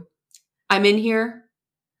you do? I'm in here.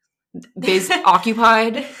 Biz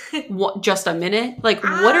occupied. What, just a minute? Like,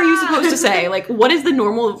 what are you supposed to say? Like, what is the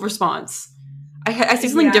normal response? I say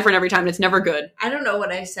something different every time and it's never good. I don't know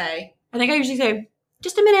what I say. I think I usually say,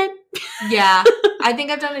 just a minute. Yeah. I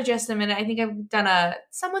think I've done a just a minute. I think I've done a,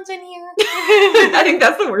 someone's in here. I think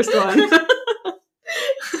that's the worst one.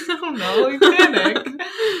 I don't know. I panic.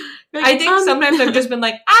 Like, I think sometimes I've just been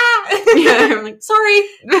like, Yeah, I'm like, sorry.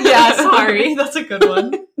 Yeah, sorry. That's a good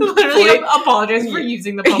one. Literally apologize for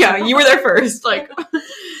using the public. Yeah, you were there first. Like,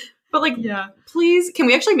 but like, please, can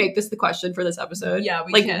we actually make this the question for this episode? Yeah,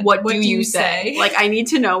 we like, can. What do you say? Like, I need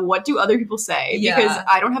to know, what do other people say? Because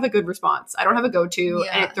I don't have a good response. I don't have a go-to,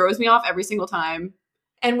 and it throws me off every single time.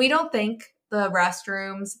 And we don't think the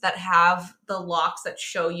restrooms that have the locks that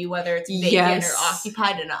show you whether it's vacant Yes. or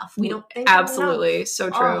occupied enough. We don't think Absolutely. enough. So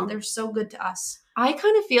true. Oh, they're so good to us. I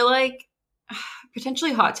kind of feel like,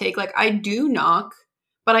 potentially hot take, like I do knock,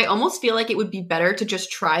 but I almost feel like it would be better to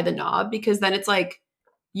just try the knob because then it's like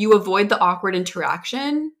you avoid the awkward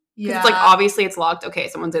interaction. Because it's like, obviously it's locked. Okay,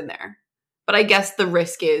 someone's in there. But I guess the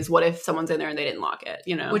risk is, what if someone's in there and they didn't lock it,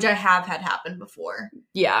 you know? Which I have had happen before.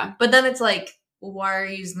 Yeah. But then it's like, why are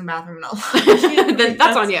you using the bathroom and not locking? Then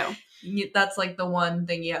that's on you. That's like the one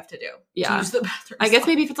thing you have to do. Yeah. To use the bathroom. I guess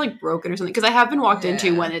maybe if it's like broken or something. Because I have been walked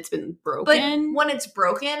into when it's been broken. But when it's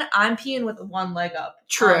broken, I'm peeing with one leg up.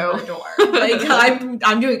 True. On the door. Like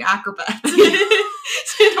I'm doing acrobats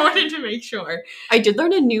in order to make sure. I did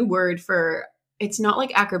learn a new word for, it's not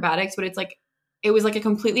like acrobatics, but it's like, it was like a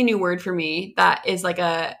completely new word for me that is like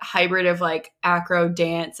a hybrid of like acro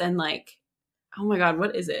dance and like, oh my God,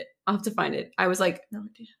 what is it? I'll have to find it. I was like, No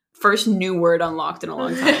idea. First new word unlocked in a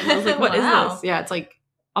long time. I was like, what is Wow. this? Yeah, it's like,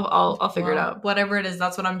 I'll figure it out. Whatever it is,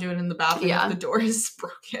 that's what I'm doing in the bathroom if the door is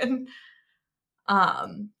broken.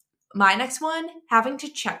 My next one, having to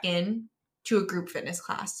check in to a group fitness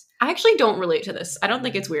class. I actually don't relate to this. I don't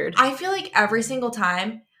think it's weird. I feel like every single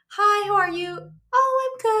time, hi, how are you?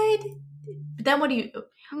 Oh, I'm good. But then what do you...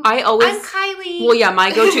 I'm Kylie. Well, yeah,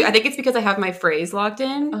 my go-to, I think it's because I have my phrase locked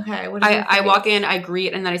in. Okay, what is your I phrase? walk in, I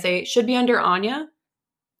greet, and then I say, should be under Anya.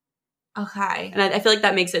 Okay. And I feel like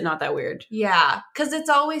that makes it not that weird. Yeah, because it's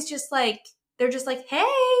always just like, they're just like, hey.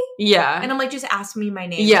 Yeah. And I'm like, just ask me my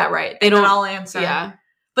name. Yeah, right. They don't... And I'll answer. Yeah.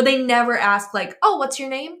 But they never ask like, oh, what's your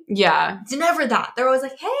name? Yeah. It's never that. They're always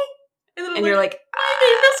like, hey. And you're like,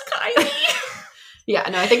 my name is Kylie. Yeah,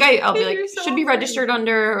 no, I think I'll be like, You're so should be registered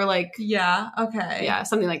under, or like... Yeah, okay. Yeah,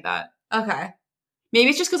 something like that. Okay. Maybe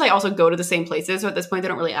it's just because I also go to the same places, so at this point they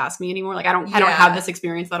don't really ask me anymore. Like I don't have this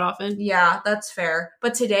experience that often. Yeah, that's fair.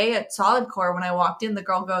 But today at Solid Core, when I walked in, the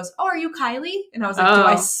girl goes, "Oh, are you Kylie?" And I was like, "Do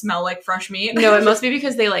I smell like fresh meat?" No, it must be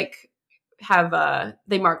because they like have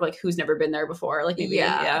they mark like who's never been there before. Like maybe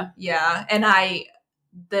yeah. And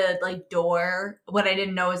the like door, what I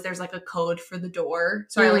didn't know is there's like a code for the door,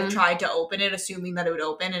 so I like tried to open it assuming that it would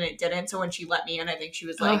open and it didn't. So when she let me in, I think she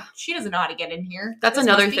was like, she doesn't know how to get in here. That's This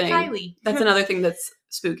another must be thing. Kylie. That's another thing that's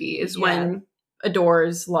spooky is when a door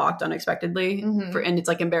is locked unexpectedly and it's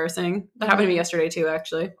like embarrassing. That happened to me yesterday too,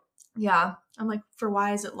 actually. Yeah, I'm like, for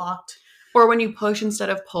why is it locked? Or when you push instead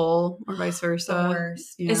of pull, or vice versa. The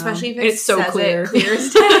worst. Yeah. Especially if it's so clear.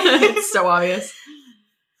 It's so obvious.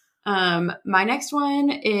 My next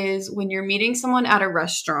one is when you're meeting someone at a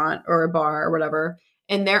restaurant or a bar or whatever,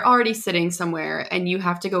 and they're already sitting somewhere and you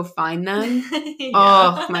have to go find them.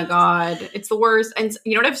 Oh my God. It's the worst. And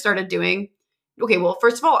you know what I've started doing? Okay, well,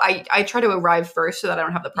 first of all, I try to arrive first so that I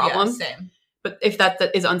don't have the problem. Yeah, same. But if that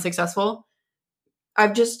is unsuccessful,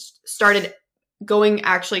 I've just started going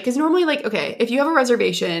actually, because normally, like, okay, if you have a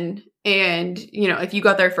reservation and, you know, if you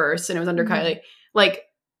got there first and it was under Kylie, like,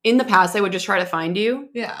 in the past, I would just try to find you.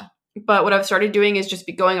 Yeah. But what I've started doing is just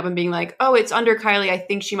going up and being like, oh, it's under Kylie. I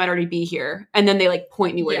think she might already be here. And then they like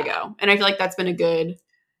point me where to go. And I feel like that's been a good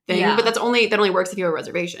thing. Yeah. But that only works if you have a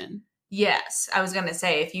reservation. Yes. I was going to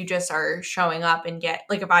say, if you just are showing up and get,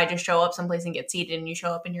 like if I just show up someplace and get seated and you show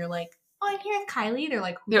up and you're like, oh, I'm here with Kylie. They're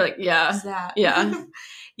like, yeah. Who's that? Yeah.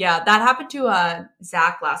 Yeah. That happened to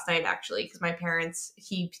Zach last night, actually, because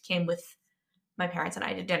he came with my parents and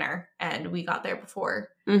I to dinner and we got there before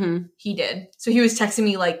he did. So he was texting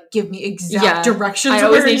me like, give me exact directions. I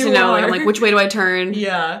always need to know. Like, I'm like, which way do I turn?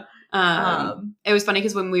 Yeah. It was funny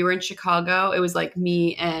because when we were in Chicago, it was like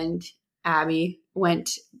me and Abby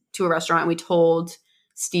went to a restaurant and we told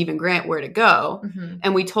Steve and Grant where to go.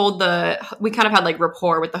 And we kind of had like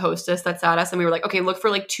rapport with the hostess that sat us and we were like, okay, look for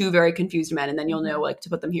like two very confused men and then you'll know like to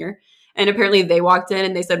put them here. And apparently they walked in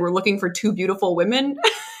and they said, we're looking for two beautiful women.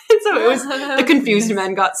 And so it was the confused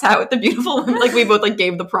men got sat with the beautiful women. Like we both like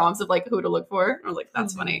gave the prompts of like who to look for. I was like,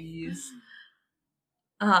 that's funny.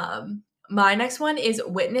 My next one is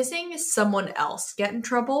witnessing someone else get in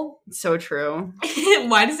trouble. So true.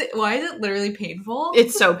 Why is it literally painful?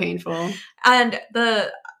 It's so painful. And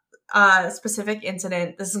the specific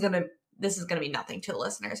incident, this is gonna be nothing to the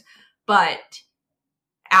listeners, but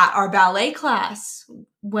at our ballet class,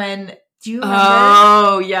 do you remember?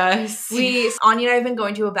 Oh, yes. Anya and I have been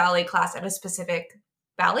going to a ballet class at a specific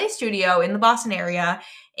ballet studio in the Boston area,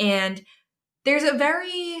 and there's a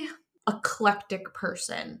very eclectic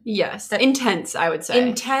person. Yes. Intense, I would say.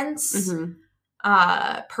 Intense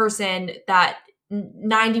person that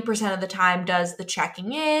 90% of the time does the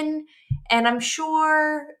checking in, and I'm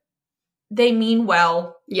sure they mean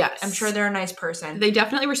well. Yes. I'm sure they're a nice person. They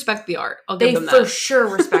definitely respect the art. I'll give them that. They for sure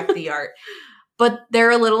respect the art. but they're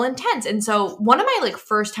a little intense. And so one of my like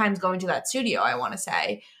first times going to that studio, I want to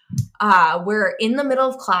say, we're in the middle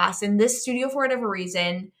of class in this studio for whatever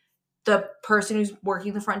reason. The person who's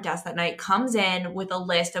working the front desk that night comes in with a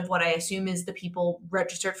list of what I assume is the people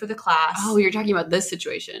registered for the class. Oh, you're talking about this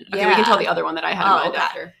situation. Okay, we can tell the other one that I had in mind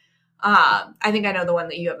after. I think I know the one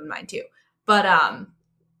that you have in mind too. But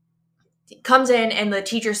comes in and the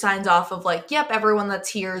teacher signs off of like, yep, everyone that's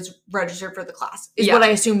here is registered for the class. Is what I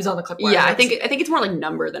assume is on the clipboard. Yeah, I think it's more like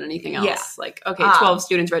number than anything else. Yeah. Like, okay, 12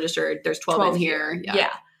 students registered. There's 12 in here.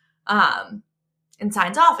 Yeah. And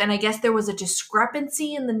signs off. And I guess there was a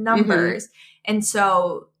discrepancy in the numbers. And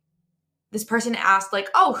so this person asked like,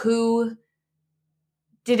 oh,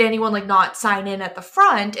 did anyone like not sign in at the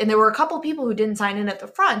front? And there were a couple people who didn't sign in at the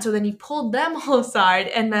front. So then he pulled them all aside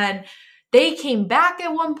and then they came back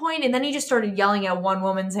at one point, and then he just started yelling at one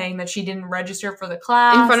woman saying that she didn't register for the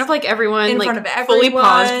class. In front of like everyone. In front of everyone. Fully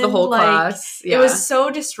paused the whole class. Yeah. It was so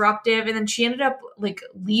disruptive. And then she ended up like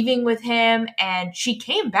leaving with him, and she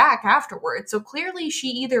came back afterwards. So clearly she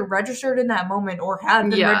either registered in that moment or had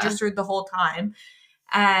been registered the whole time.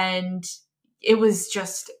 And it was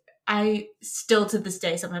just, I still to this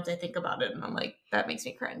day, sometimes I think about it and I'm like, that makes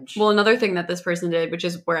me cringe. Well, another thing that this person did, which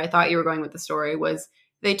is where I thought you were going with the story, was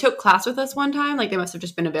they took class with us one time. Like they must have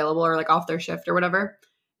just been available or like off their shift or whatever.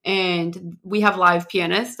 And we have live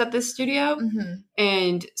pianists at this studio.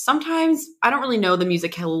 And sometimes, I don't really know the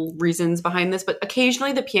musical reasons behind this, but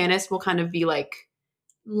occasionally the pianist will kind of be like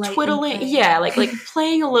twiddling. Yeah, like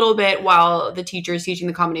playing a little bit while the teacher is teaching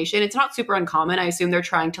the combination. It's not super uncommon. I assume they're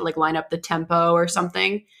trying to like line up the tempo or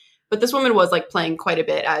something. But this woman was like playing quite a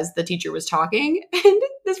bit as the teacher was talking. And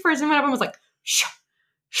this person went up and was like, shh,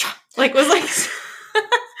 shh. Like was like...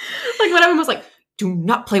 like one of them was like, do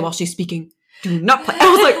not play while she's speaking. Do not play. I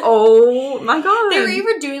was like, oh my God. They were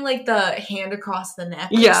even doing like the hand across the neck.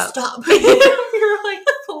 Yeah. Like, stop. We were like,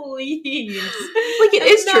 please. Like it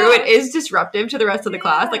is true. It is disruptive to the rest of the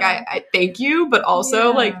class. Like I thank you, but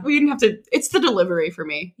also like we didn't have to, it's the delivery for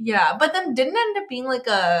me. Yeah. But then didn't end up being like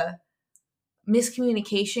a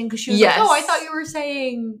miscommunication because she was like, oh, I thought you were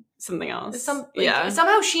saying something else.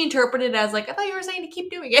 Somehow she interpreted it as like, I thought you were saying to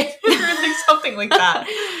keep doing it or like something like that.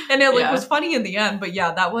 And it like was funny in the end, but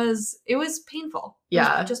it was painful.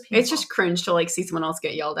 Yeah. It's just cringe to like see someone else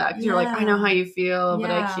get yelled at because you're like, I know how you feel,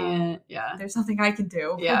 but I can't. Yeah. There's nothing I can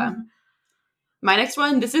do. Yeah. My next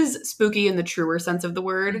one, this is spooky in the truer sense of the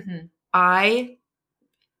word. I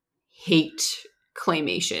hate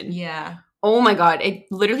claymation. Yeah. Oh my God. It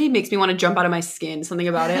literally makes me want to jump out of my skin. Something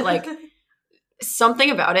about it. Like something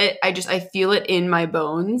about it. I feel it in my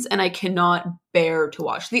bones and I cannot bear to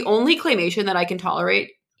watch. The only claymation that I can tolerate,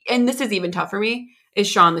 and this is even tough for me, is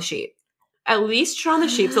Shaun the Sheep. At least Shaun the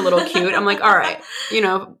Sheep's a little cute. I'm like, all right,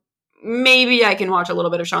 maybe I can watch a little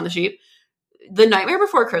bit of Shaun the Sheep. The Nightmare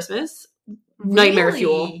Before Christmas, nightmare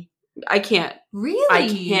fuel. I can't. Really? I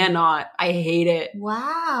cannot. I hate it.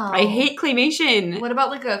 Wow. I hate claymation. What about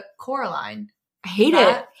like a Coraline? I hate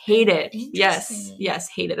it. Hate it. Yes.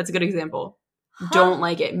 Hate it. That's a good example. Don't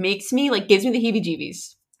like it. Makes me like, gives me the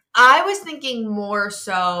heebie-jeebies. I was thinking more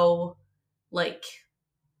so like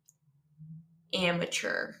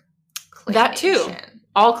amateur claymation. That too.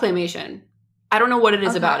 All claymation. I don't know what it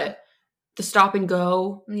is about it. The stop and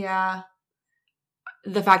go. Yeah.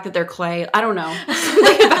 The fact that they're clay. I don't know.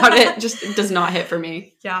 Something about it just does not hit for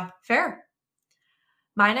me. Yeah, fair.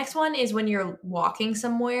 My next one is when you're walking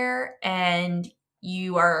somewhere and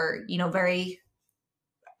you are, very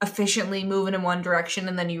efficiently moving in one direction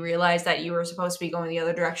and then you realize that you were supposed to be going the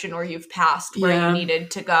other direction or you've passed where you needed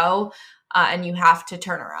to go and you have to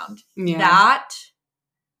turn around. Yeah. That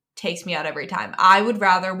takes me out every time. I would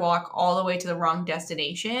rather walk all the way to the wrong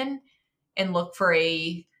destination and look for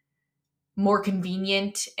a more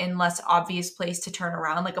convenient and less obvious place to turn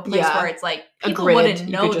around, like a place where it's like people wouldn't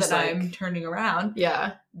know that I'm turning around.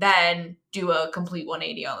 Yeah. Then do a complete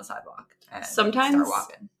 180 on the sidewalk. And sometimes start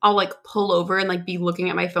walking. I'll like pull over and like be looking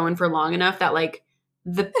at my phone for long enough that like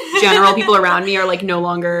the general people around me are like no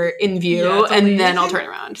longer in view, and then I'll turn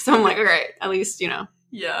around. So I'm like, all right, at least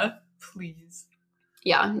Yeah, please.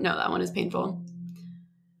 Yeah, no, that one is painful.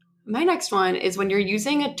 My next one is when you're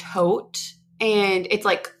using a tote and it's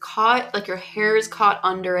like caught, like your hair is caught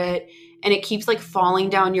under it and it keeps like falling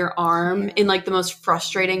down your arm in like the most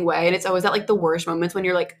frustrating way. And it's always at like the worst moments when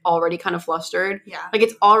you're like already kind of flustered. Yeah. Like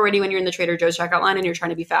it's already when you're in the Trader Joe's checkout line and you're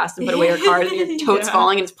trying to be fast and put away your card and your tote's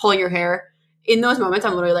falling and it's pulling your hair. In those moments,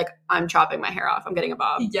 I'm literally like, I'm chopping my hair off. I'm getting a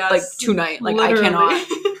bob. Yes. Like tonight. Like literally. I cannot.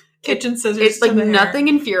 Kitchen scissors. It's like nothing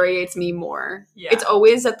infuriates me more. Yeah. It's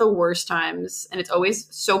always at the worst times and it's always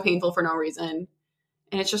so painful for no reason.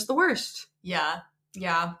 And it's just the worst. Yeah.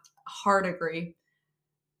 Yeah. Hard agree.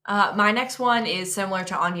 My next one is similar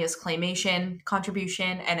to Anya's claymation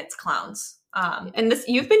contribution, and it's clowns. And this,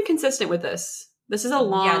 you've been consistent with this. This is a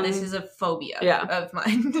long... Yeah, this is a phobia of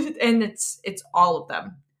mine. And it's all of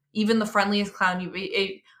them. Even the friendliest clown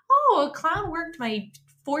a clown worked my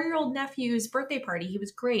 4-year-old nephew's birthday party. He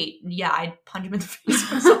was great. Yeah, I'd punch him in the face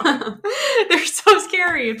if I saw him. They're so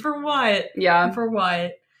scary. For what? Yeah. For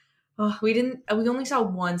what? Oh, we only saw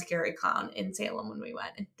one scary clown in Salem when we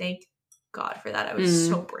went. And thank God for that. I was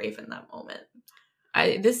so brave in that moment.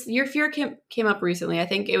 Your fear came up recently. I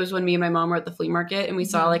think it was when me and my mom were at the flea market and we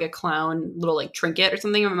saw like a clown little like trinket or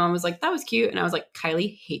something. And my mom was like, that was cute. And I was like,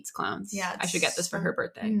 Kylie hates clowns. Yeah. I should get this for her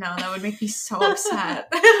birthday. No, that would make me so upset.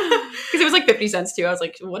 Because it was like 50 cents too. I was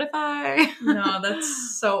like, what if I? No,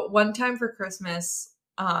 that's so. One time for Christmas,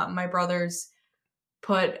 my brothers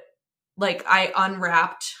put, like, I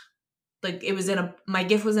unwrapped, like it was my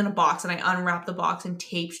gift was in a box and I unwrapped the box and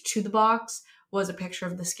taped to the box was a picture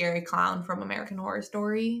of the scary clown from American Horror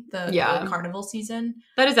Story, the carnival season.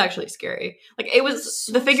 That is actually scary. Like it was,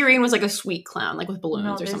 the figurine was like a sweet clown, like with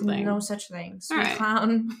balloons or something. No such thing. Sweet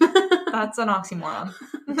clown. That's an oxymoron.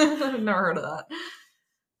 I've never heard of that.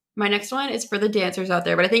 My next one is for the dancers out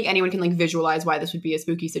there, but I think anyone can like visualize why this would be a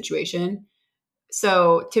spooky situation.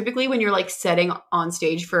 So typically when you're like setting on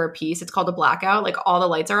stage for a piece, it's called a blackout. Like all the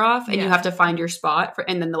lights are off and you have to find your spot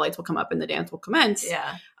and then the lights will come up and the dance will commence.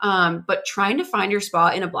 Yeah. But trying to find your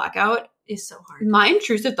spot in a blackout is so hard. My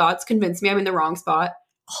intrusive thoughts convince me I'm in the wrong spot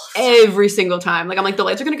every single time. Like I'm like, the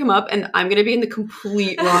lights are going to come up and I'm going to be in the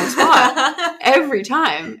complete wrong spot every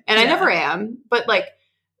time. And I never am. But like,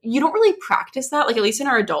 you don't really practice that. Like at least in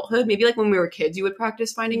our adulthood, maybe like when we were kids, you would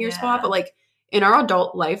practice finding your spot. But like, in our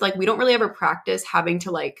adult life, like we don't really ever practice having to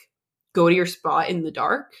like go to your spot in the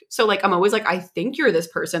dark. So like, I'm always like, I think you're this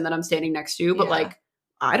person that I'm standing next to, but like,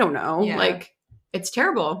 I don't know. Yeah. Like it's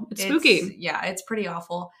terrible. It's spooky. Yeah. It's pretty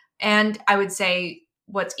awful. And I would say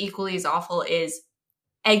what's equally as awful is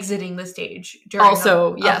exiting the stage during a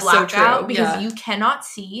blackout, so true. Because you cannot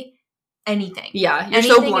see anything. Yeah. You're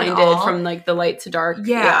so blinded from like the light to dark.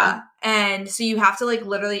 Yeah. And so you have to like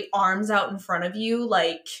literally arms out in front of you,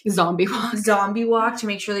 like zombie walk to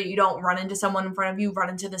make sure that you don't run into someone in front of you, run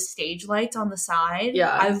into the stage lights on the side.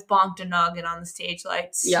 Yeah. I've bonked a noggin on the stage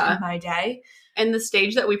lights in my day. And the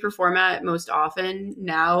stage that we perform at most often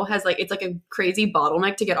now has like, it's like a crazy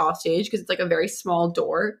bottleneck to get off stage because it's like a very small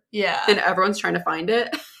door. Yeah. And everyone's trying to find it.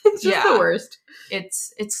 It's just the worst.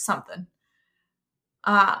 It's something.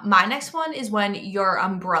 My next one is when your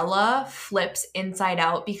umbrella flips inside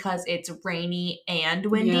out because it's rainy and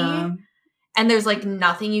windy. Yeah. And there's like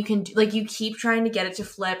nothing you can do. Like you keep trying to get it to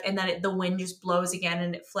flip and then the wind just blows again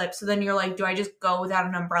and it flips. So then you're like, do I just go without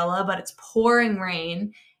an umbrella? But it's pouring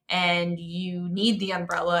rain and you need the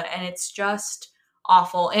umbrella and it's just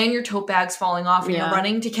awful. And your tote bag's falling off and you're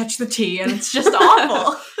running to catch the tea and it's just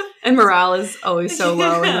awful. And morale is always so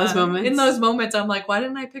low in those moments. In those moments, I'm like, why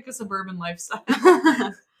didn't I pick a suburban lifestyle?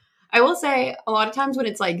 I will say, a lot of times when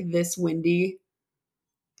it's like this windy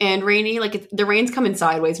and rainy, like the rain's coming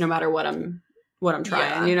sideways no matter what I'm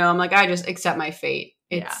trying. Yeah. You know, I'm like, I just accept my fate.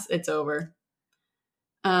 It's over.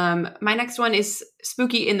 My next one is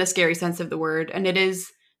spooky in the scary sense of the word, and it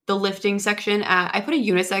is the lifting section I put a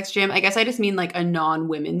unisex gym. I guess I just mean like a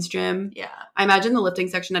non-women's gym. Yeah. I imagine the lifting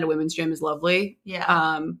section at a women's gym is lovely.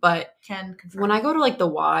 Yeah. But can confirm. When I go to like the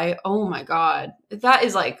Y, oh my God, that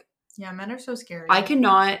is like, yeah, men are so scary. I could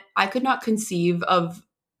not conceive of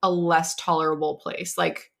a less tolerable place.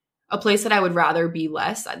 Like a place that I would rather be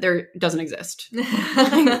less. There doesn't exist. Just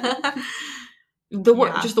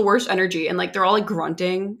the worst energy. And like, they're all like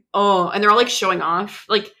grunting. Oh, and they're all like showing off.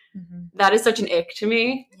 Like, that is such an ick to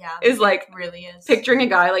me. Yeah. Is like it really is. Picturing a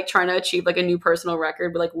guy like trying to achieve like a new personal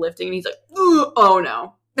record but like lifting and he's like, oh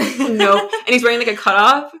no. No. And he's wearing like a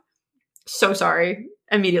cutoff. So sorry.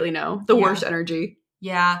 Immediately no. The worst energy.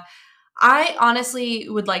 Yeah. I honestly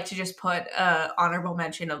would like to just put a honorable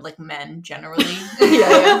mention of like men generally.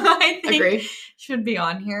 I think agree. Should be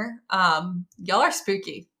on here. Y'all are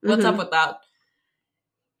spooky. What's up with that?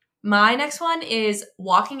 My next one is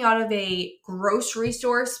walking out of a grocery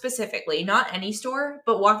store specifically, not any store,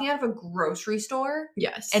 but walking out of a grocery store.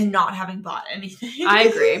 Yes. And not having bought anything. I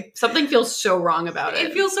agree. Something feels so wrong about it.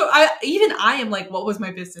 It feels so, I am like, what was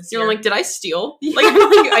my business You're like, did I steal? Like,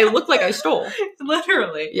 I look like I stole.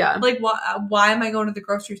 Literally. Yeah. Like, why am I going to the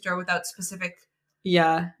grocery store without specific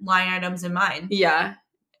line items in mind? Yeah.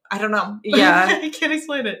 I don't know. Yeah. I can't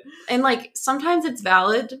explain it. And like, sometimes it's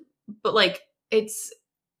valid, but like,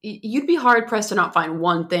 you'd be hard pressed to not find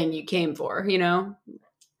one thing you came for, you know?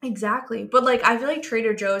 Exactly. But, like, I feel like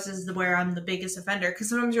Trader Joe's is where I'm the biggest offender. Because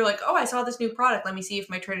sometimes you're like, oh, I saw this new product. Let me see if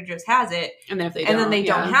my Trader Joe's has it. And then if they and don't, then they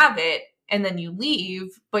don't have it. And then you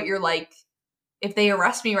leave. But you're like, if they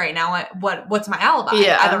arrest me right now, what's my alibi?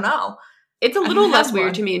 Yeah. I don't know. It's a little less weird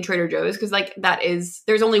one. to me in Trader Joe's because, like,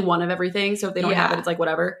 there's only one of everything. So if they don't have it, it's like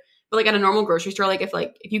whatever. But, like, at a normal grocery store, like,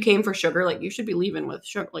 if you came for sugar, like, you should be leaving with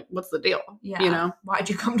sugar. Like, what's the deal? Yeah. You know? Why'd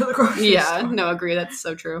you come to the grocery store? Yeah. No, agree. That's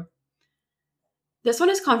so true. This one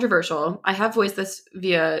is controversial. I have voiced this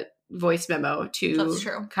via voice memo to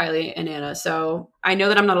Kylie and Anna. So I know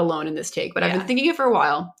that I'm not alone in this take, but I've been thinking it for a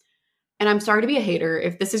while. And I'm sorry to be a hater.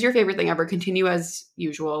 If this is your favorite thing ever, continue as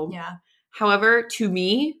usual. Yeah. However, to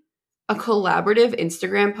me, a collaborative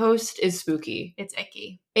Instagram post is spooky. It's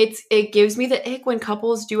icky. It gives me the ick when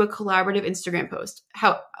couples do a collaborative Instagram post.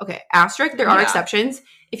 Asterisk, there are exceptions.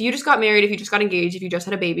 If you just got married, if you just got engaged, if you just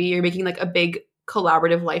had a baby, you're making like a big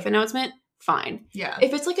collaborative life announcement, fine. Yeah.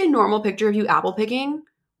 If it's like a normal picture of you apple picking,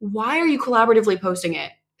 why are you collaboratively posting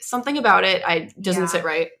it? Something about it doesn't sit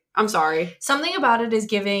right. I'm sorry. Something about it is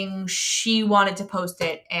giving she wanted to post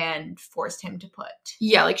it and forced him to put.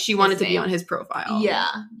 Yeah, like she wanted to be on his profile.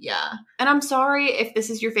 Yeah. And I'm sorry if this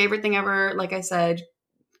is your favorite thing ever. Like I said,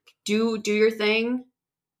 do your thing.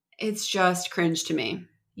 It's just cringe to me.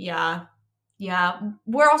 Yeah.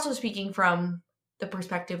 We're also speaking from the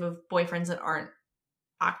perspective of boyfriends that aren't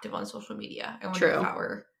active on social media. I wonder if that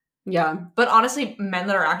were... Yeah. But honestly, men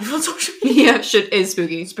that are active on social media... is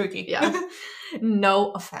spooky. Spooky. Yeah.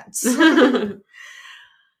 No offense.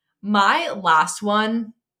 My last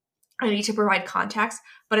one, I need to provide context,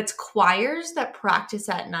 but it's choirs that practice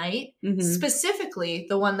at night. Mm-hmm. Specifically,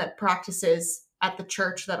 the one that practices at the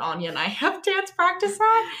church that Anya and I have dance practice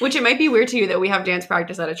at. Which it might be weird to you that we have dance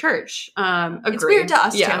practice at a church. It's weird to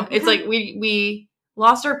us, too. It's like we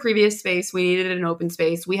lost our previous space. We needed an open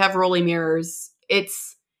space. We have rolling mirrors.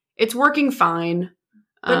 It's working fine.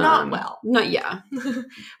 But not well.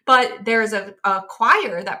 But there's a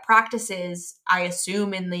choir that practices, I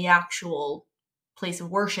assume, in the actual place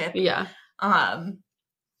of worship. Yeah.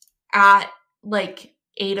 At like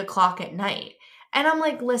 8 o'clock at night. And I'm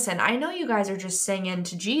like, listen, I know you guys are just singing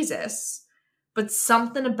to Jesus, but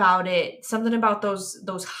something about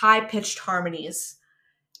those high-pitched harmonies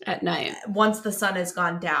at night, once the sun has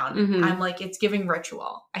gone down, mm-hmm. I'm like, it's giving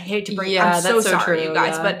ritual. I hate to break. Yeah, I'm so sorry, true, you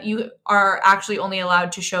guys, but you are actually only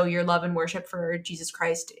allowed to show your love and worship for Jesus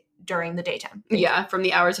Christ during the daytime. Yeah, from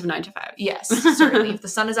the hours of 9 to 5. Yes, certainly. If the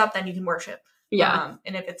sun is up, then you can worship. Yeah,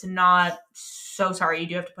 and if it's not, so sorry, you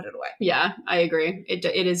do have to put it away. Yeah, I agree. It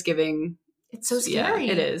is giving. It's so scary.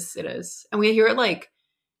 Yeah, it is, and we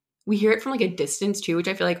hear it from like a distance too, which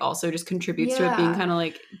I feel like also just contributes to it being kind of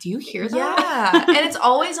like, do you hear that? Yeah. And it's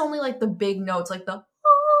always only like the big notes, like the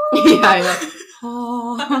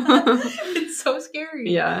It's so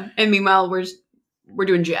scary. Yeah. And meanwhile, we're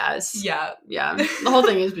doing jazz. Yeah. Yeah. The whole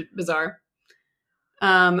thing is bizarre.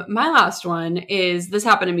 My last one is, this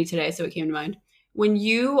happened to me today, so it came to mind. When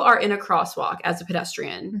you are in a crosswalk as a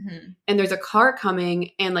pedestrian, mm-hmm. and there's a car coming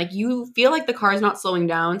and like you feel like the car is not slowing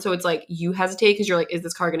down. So it's like you hesitate because you're like, is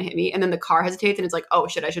this car going to hit me? And then the car hesitates and it's like, oh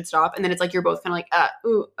shit, I should stop. And then it's like, you're both kind of like,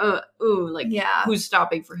 like who's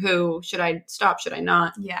stopping for who? Should I stop? Should I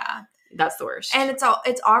not? Yeah. That's the worst. And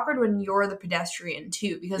it's awkward when you're the pedestrian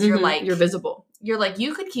too, because mm-hmm. you're like, you're visible. You're like,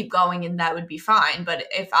 you could keep going and that would be fine. But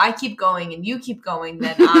if I keep going and you keep going,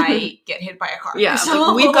 then I get hit by a car. Yeah. So,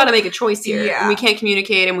 like, we've got to make a choice here. Yeah. And we can't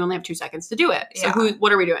communicate and we only have 2 seconds to do it. So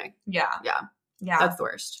what are we doing? Yeah. Yeah. Yeah. That's the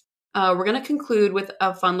worst. We're going to conclude with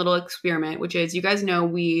a fun little experiment, which is, you guys know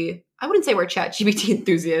I wouldn't say we're ChatGPT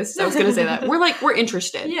enthusiasts. I was going to say that. We're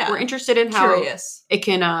interested. Yeah. We're interested in how Curious. It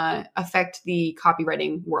can affect the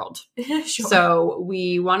copywriting world. Sure. So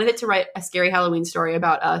we wanted it to write a scary Halloween story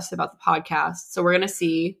about us, about the podcast. So we're going to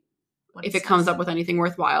see if it comes up with anything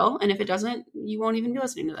worthwhile. And if it doesn't, you won't even be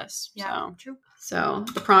listening to this. Yeah, so, true. So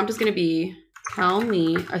the prompt is going to be, tell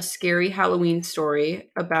me a scary Halloween story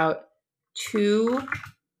about 2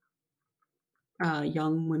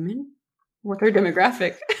 young women. What's their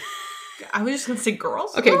demographic? I was just going to say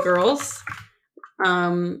girls. Okay, girls.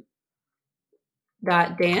 That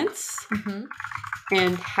dance mm-hmm.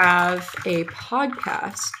 and have a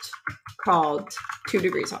podcast called 2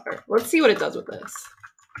 Degrees Hotter. Let's see what it does with this.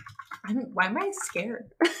 Why am I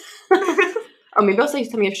scared? Maybe I'll say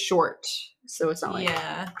something short, so it's not like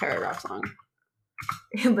paragraph long.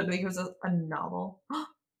 It literally gives us a novel.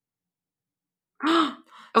 Oh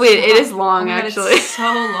wait, it is long actually. It's so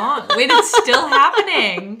long. Wait, it's still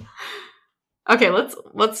happening. Okay,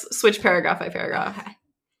 let's switch paragraph by paragraph.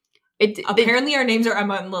 Okay. Apparently our names are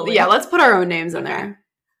Emma and Lily. Yeah, let's put our own names in there.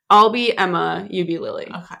 I'll be Emma, you be Lily.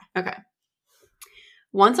 Okay.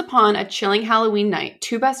 Once upon a chilling Halloween night,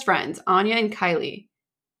 two best friends, Anya and Kylie,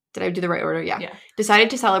 did I do the right order? Yeah. Decided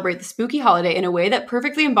to celebrate the spooky holiday in a way that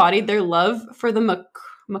perfectly embodied their love for the macabre?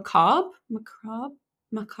 Macabre?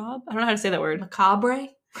 I don't know how to say that word. Macabre?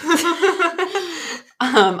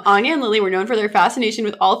 Anya and Lily were known for their fascination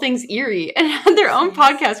with all things eerie and had their own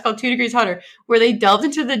podcast called 2 Degrees Hotter, where they delved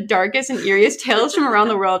into the darkest and eeriest tales from around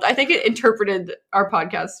the world. I think it interpreted our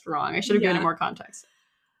podcast wrong. I should have given it more context.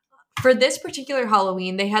 For this particular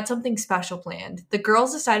Halloween, they had something special planned. The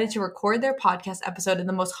girls decided to record their podcast episode in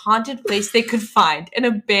the most haunted place they could find, an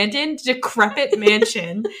abandoned, decrepit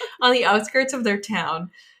mansion on the outskirts of their town.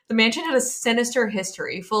 The mansion had a sinister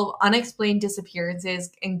history, full of unexplained disappearances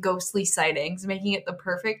and ghostly sightings, making it the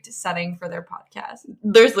perfect setting for their podcast.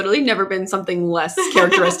 There's literally never been something less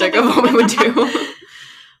characteristic of what we would do.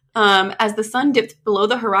 As the sun dipped below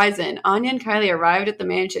the horizon, Anya and Kylie arrived at the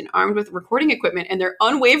mansion armed with recording equipment and their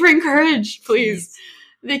unwavering courage. Please.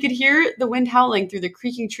 They could hear the wind howling through the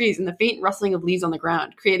creaking trees and the faint rustling of leaves on the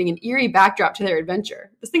ground, creating an eerie backdrop to their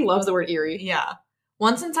adventure. This thing loves the word eerie. Yeah.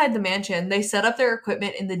 Once inside the mansion, they set up their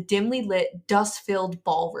equipment in the dimly lit, dust-filled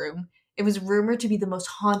ballroom. It was rumored to be the most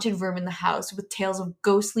haunted room in the house, with tales of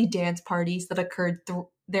ghostly dance parties that occurred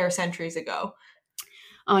there centuries ago.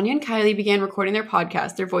 Anya and Kylie began recording their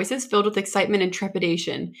podcast, their voices filled with excitement and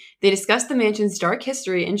trepidation. They discussed the mansion's dark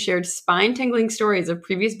history and shared spine-tingling stories of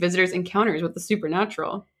previous visitors' encounters with the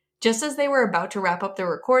supernatural. Just as they were about to wrap up their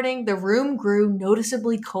recording, the room grew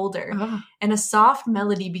noticeably colder, and a soft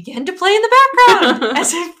melody began to play in the background,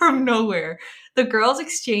 as if from nowhere. The girls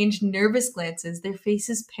exchanged nervous glances, their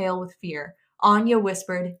faces pale with fear. Anya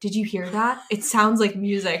whispered, "Did you hear that? It sounds like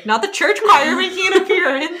music, not the church choir making an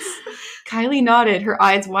appearance." Kylie nodded, her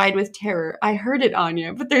eyes wide with terror. "I heard it,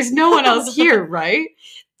 Anya, but there's no one else here, right?"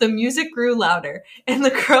 The music grew louder, and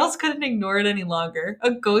the girls couldn't ignore it any longer. A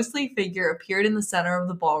ghostly figure appeared in the center of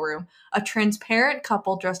the ballroom, a transparent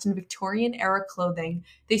couple dressed in Victorian-era clothing.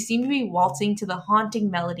 They seemed to be waltzing to the haunting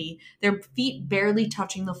melody, their feet barely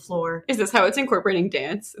touching the floor. Is this how it's incorporating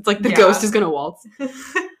dance? It's like the ghost is going to waltz.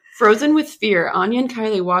 Frozen with fear, Anya and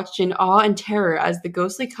Kylie watched in awe and terror as the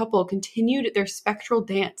ghostly couple continued their spectral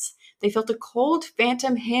dance. They felt a cold,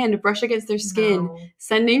 phantom hand brush against their skin,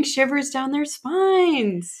 sending shivers down their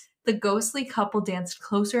spines. The ghostly couple danced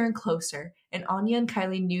closer and closer, and Anya and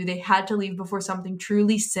Kylie knew they had to leave before something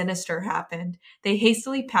truly sinister happened. They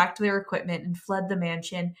hastily packed their equipment and fled the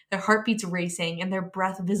mansion, their heartbeats racing and their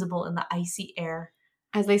breath visible in the icy air.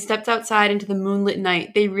 As they stepped outside into the moonlit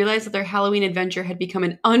night, they realized that their Halloween adventure had become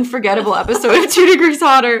an unforgettable episode of 2 Degrees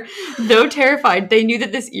Hotter. Though terrified, they knew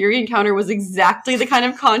that this eerie encounter was exactly the kind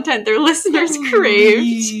of content their listeners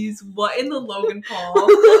craved. Jeez, what in the Logan Paul?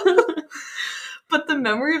 But the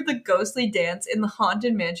memory of the ghostly dance in the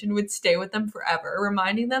haunted mansion would stay with them forever,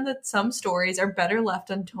 reminding them that some stories are better left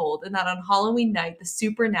untold and that on Halloween night, the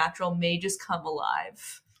supernatural may just come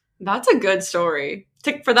alive. That's a good story.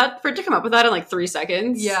 For it to come up with that in like 3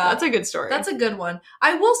 seconds. Yeah. That's a good story. That's a good one.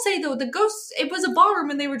 I will say though, the ghosts, it was a ballroom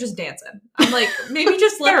and they were just dancing. I'm like, maybe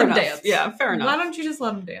just let them dance. Yeah, fair enough. Why don't you just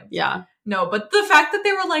let them dance? Yeah. No, but the fact that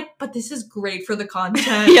they were like, but this is great for the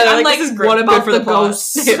content. Yeah, I'm like, this is great. What about for the the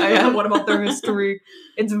ghosts? Yeah. What about their history?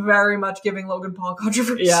 It's very much giving Logan Paul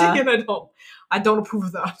controversy, yeah. And I don't approve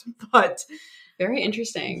of that. But very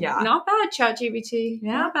interesting. Yeah. Not bad, ChatGPT.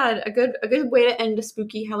 Yeah. Not bad. A good way to end a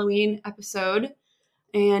spooky Halloween episode.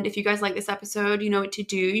 And if you guys like this episode, you know what to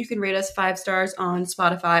do. You can rate us 5 stars on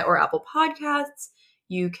Spotify or Apple Podcasts.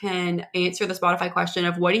 You can answer the Spotify question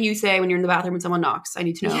of what do you say when you're in the bathroom and someone knocks? I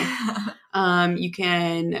need to know. Yeah. You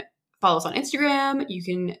can follow us on Instagram. You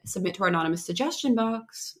can submit to our anonymous suggestion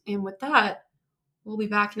box. And with that, we'll be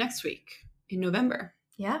back next week in November.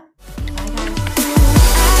 Yeah.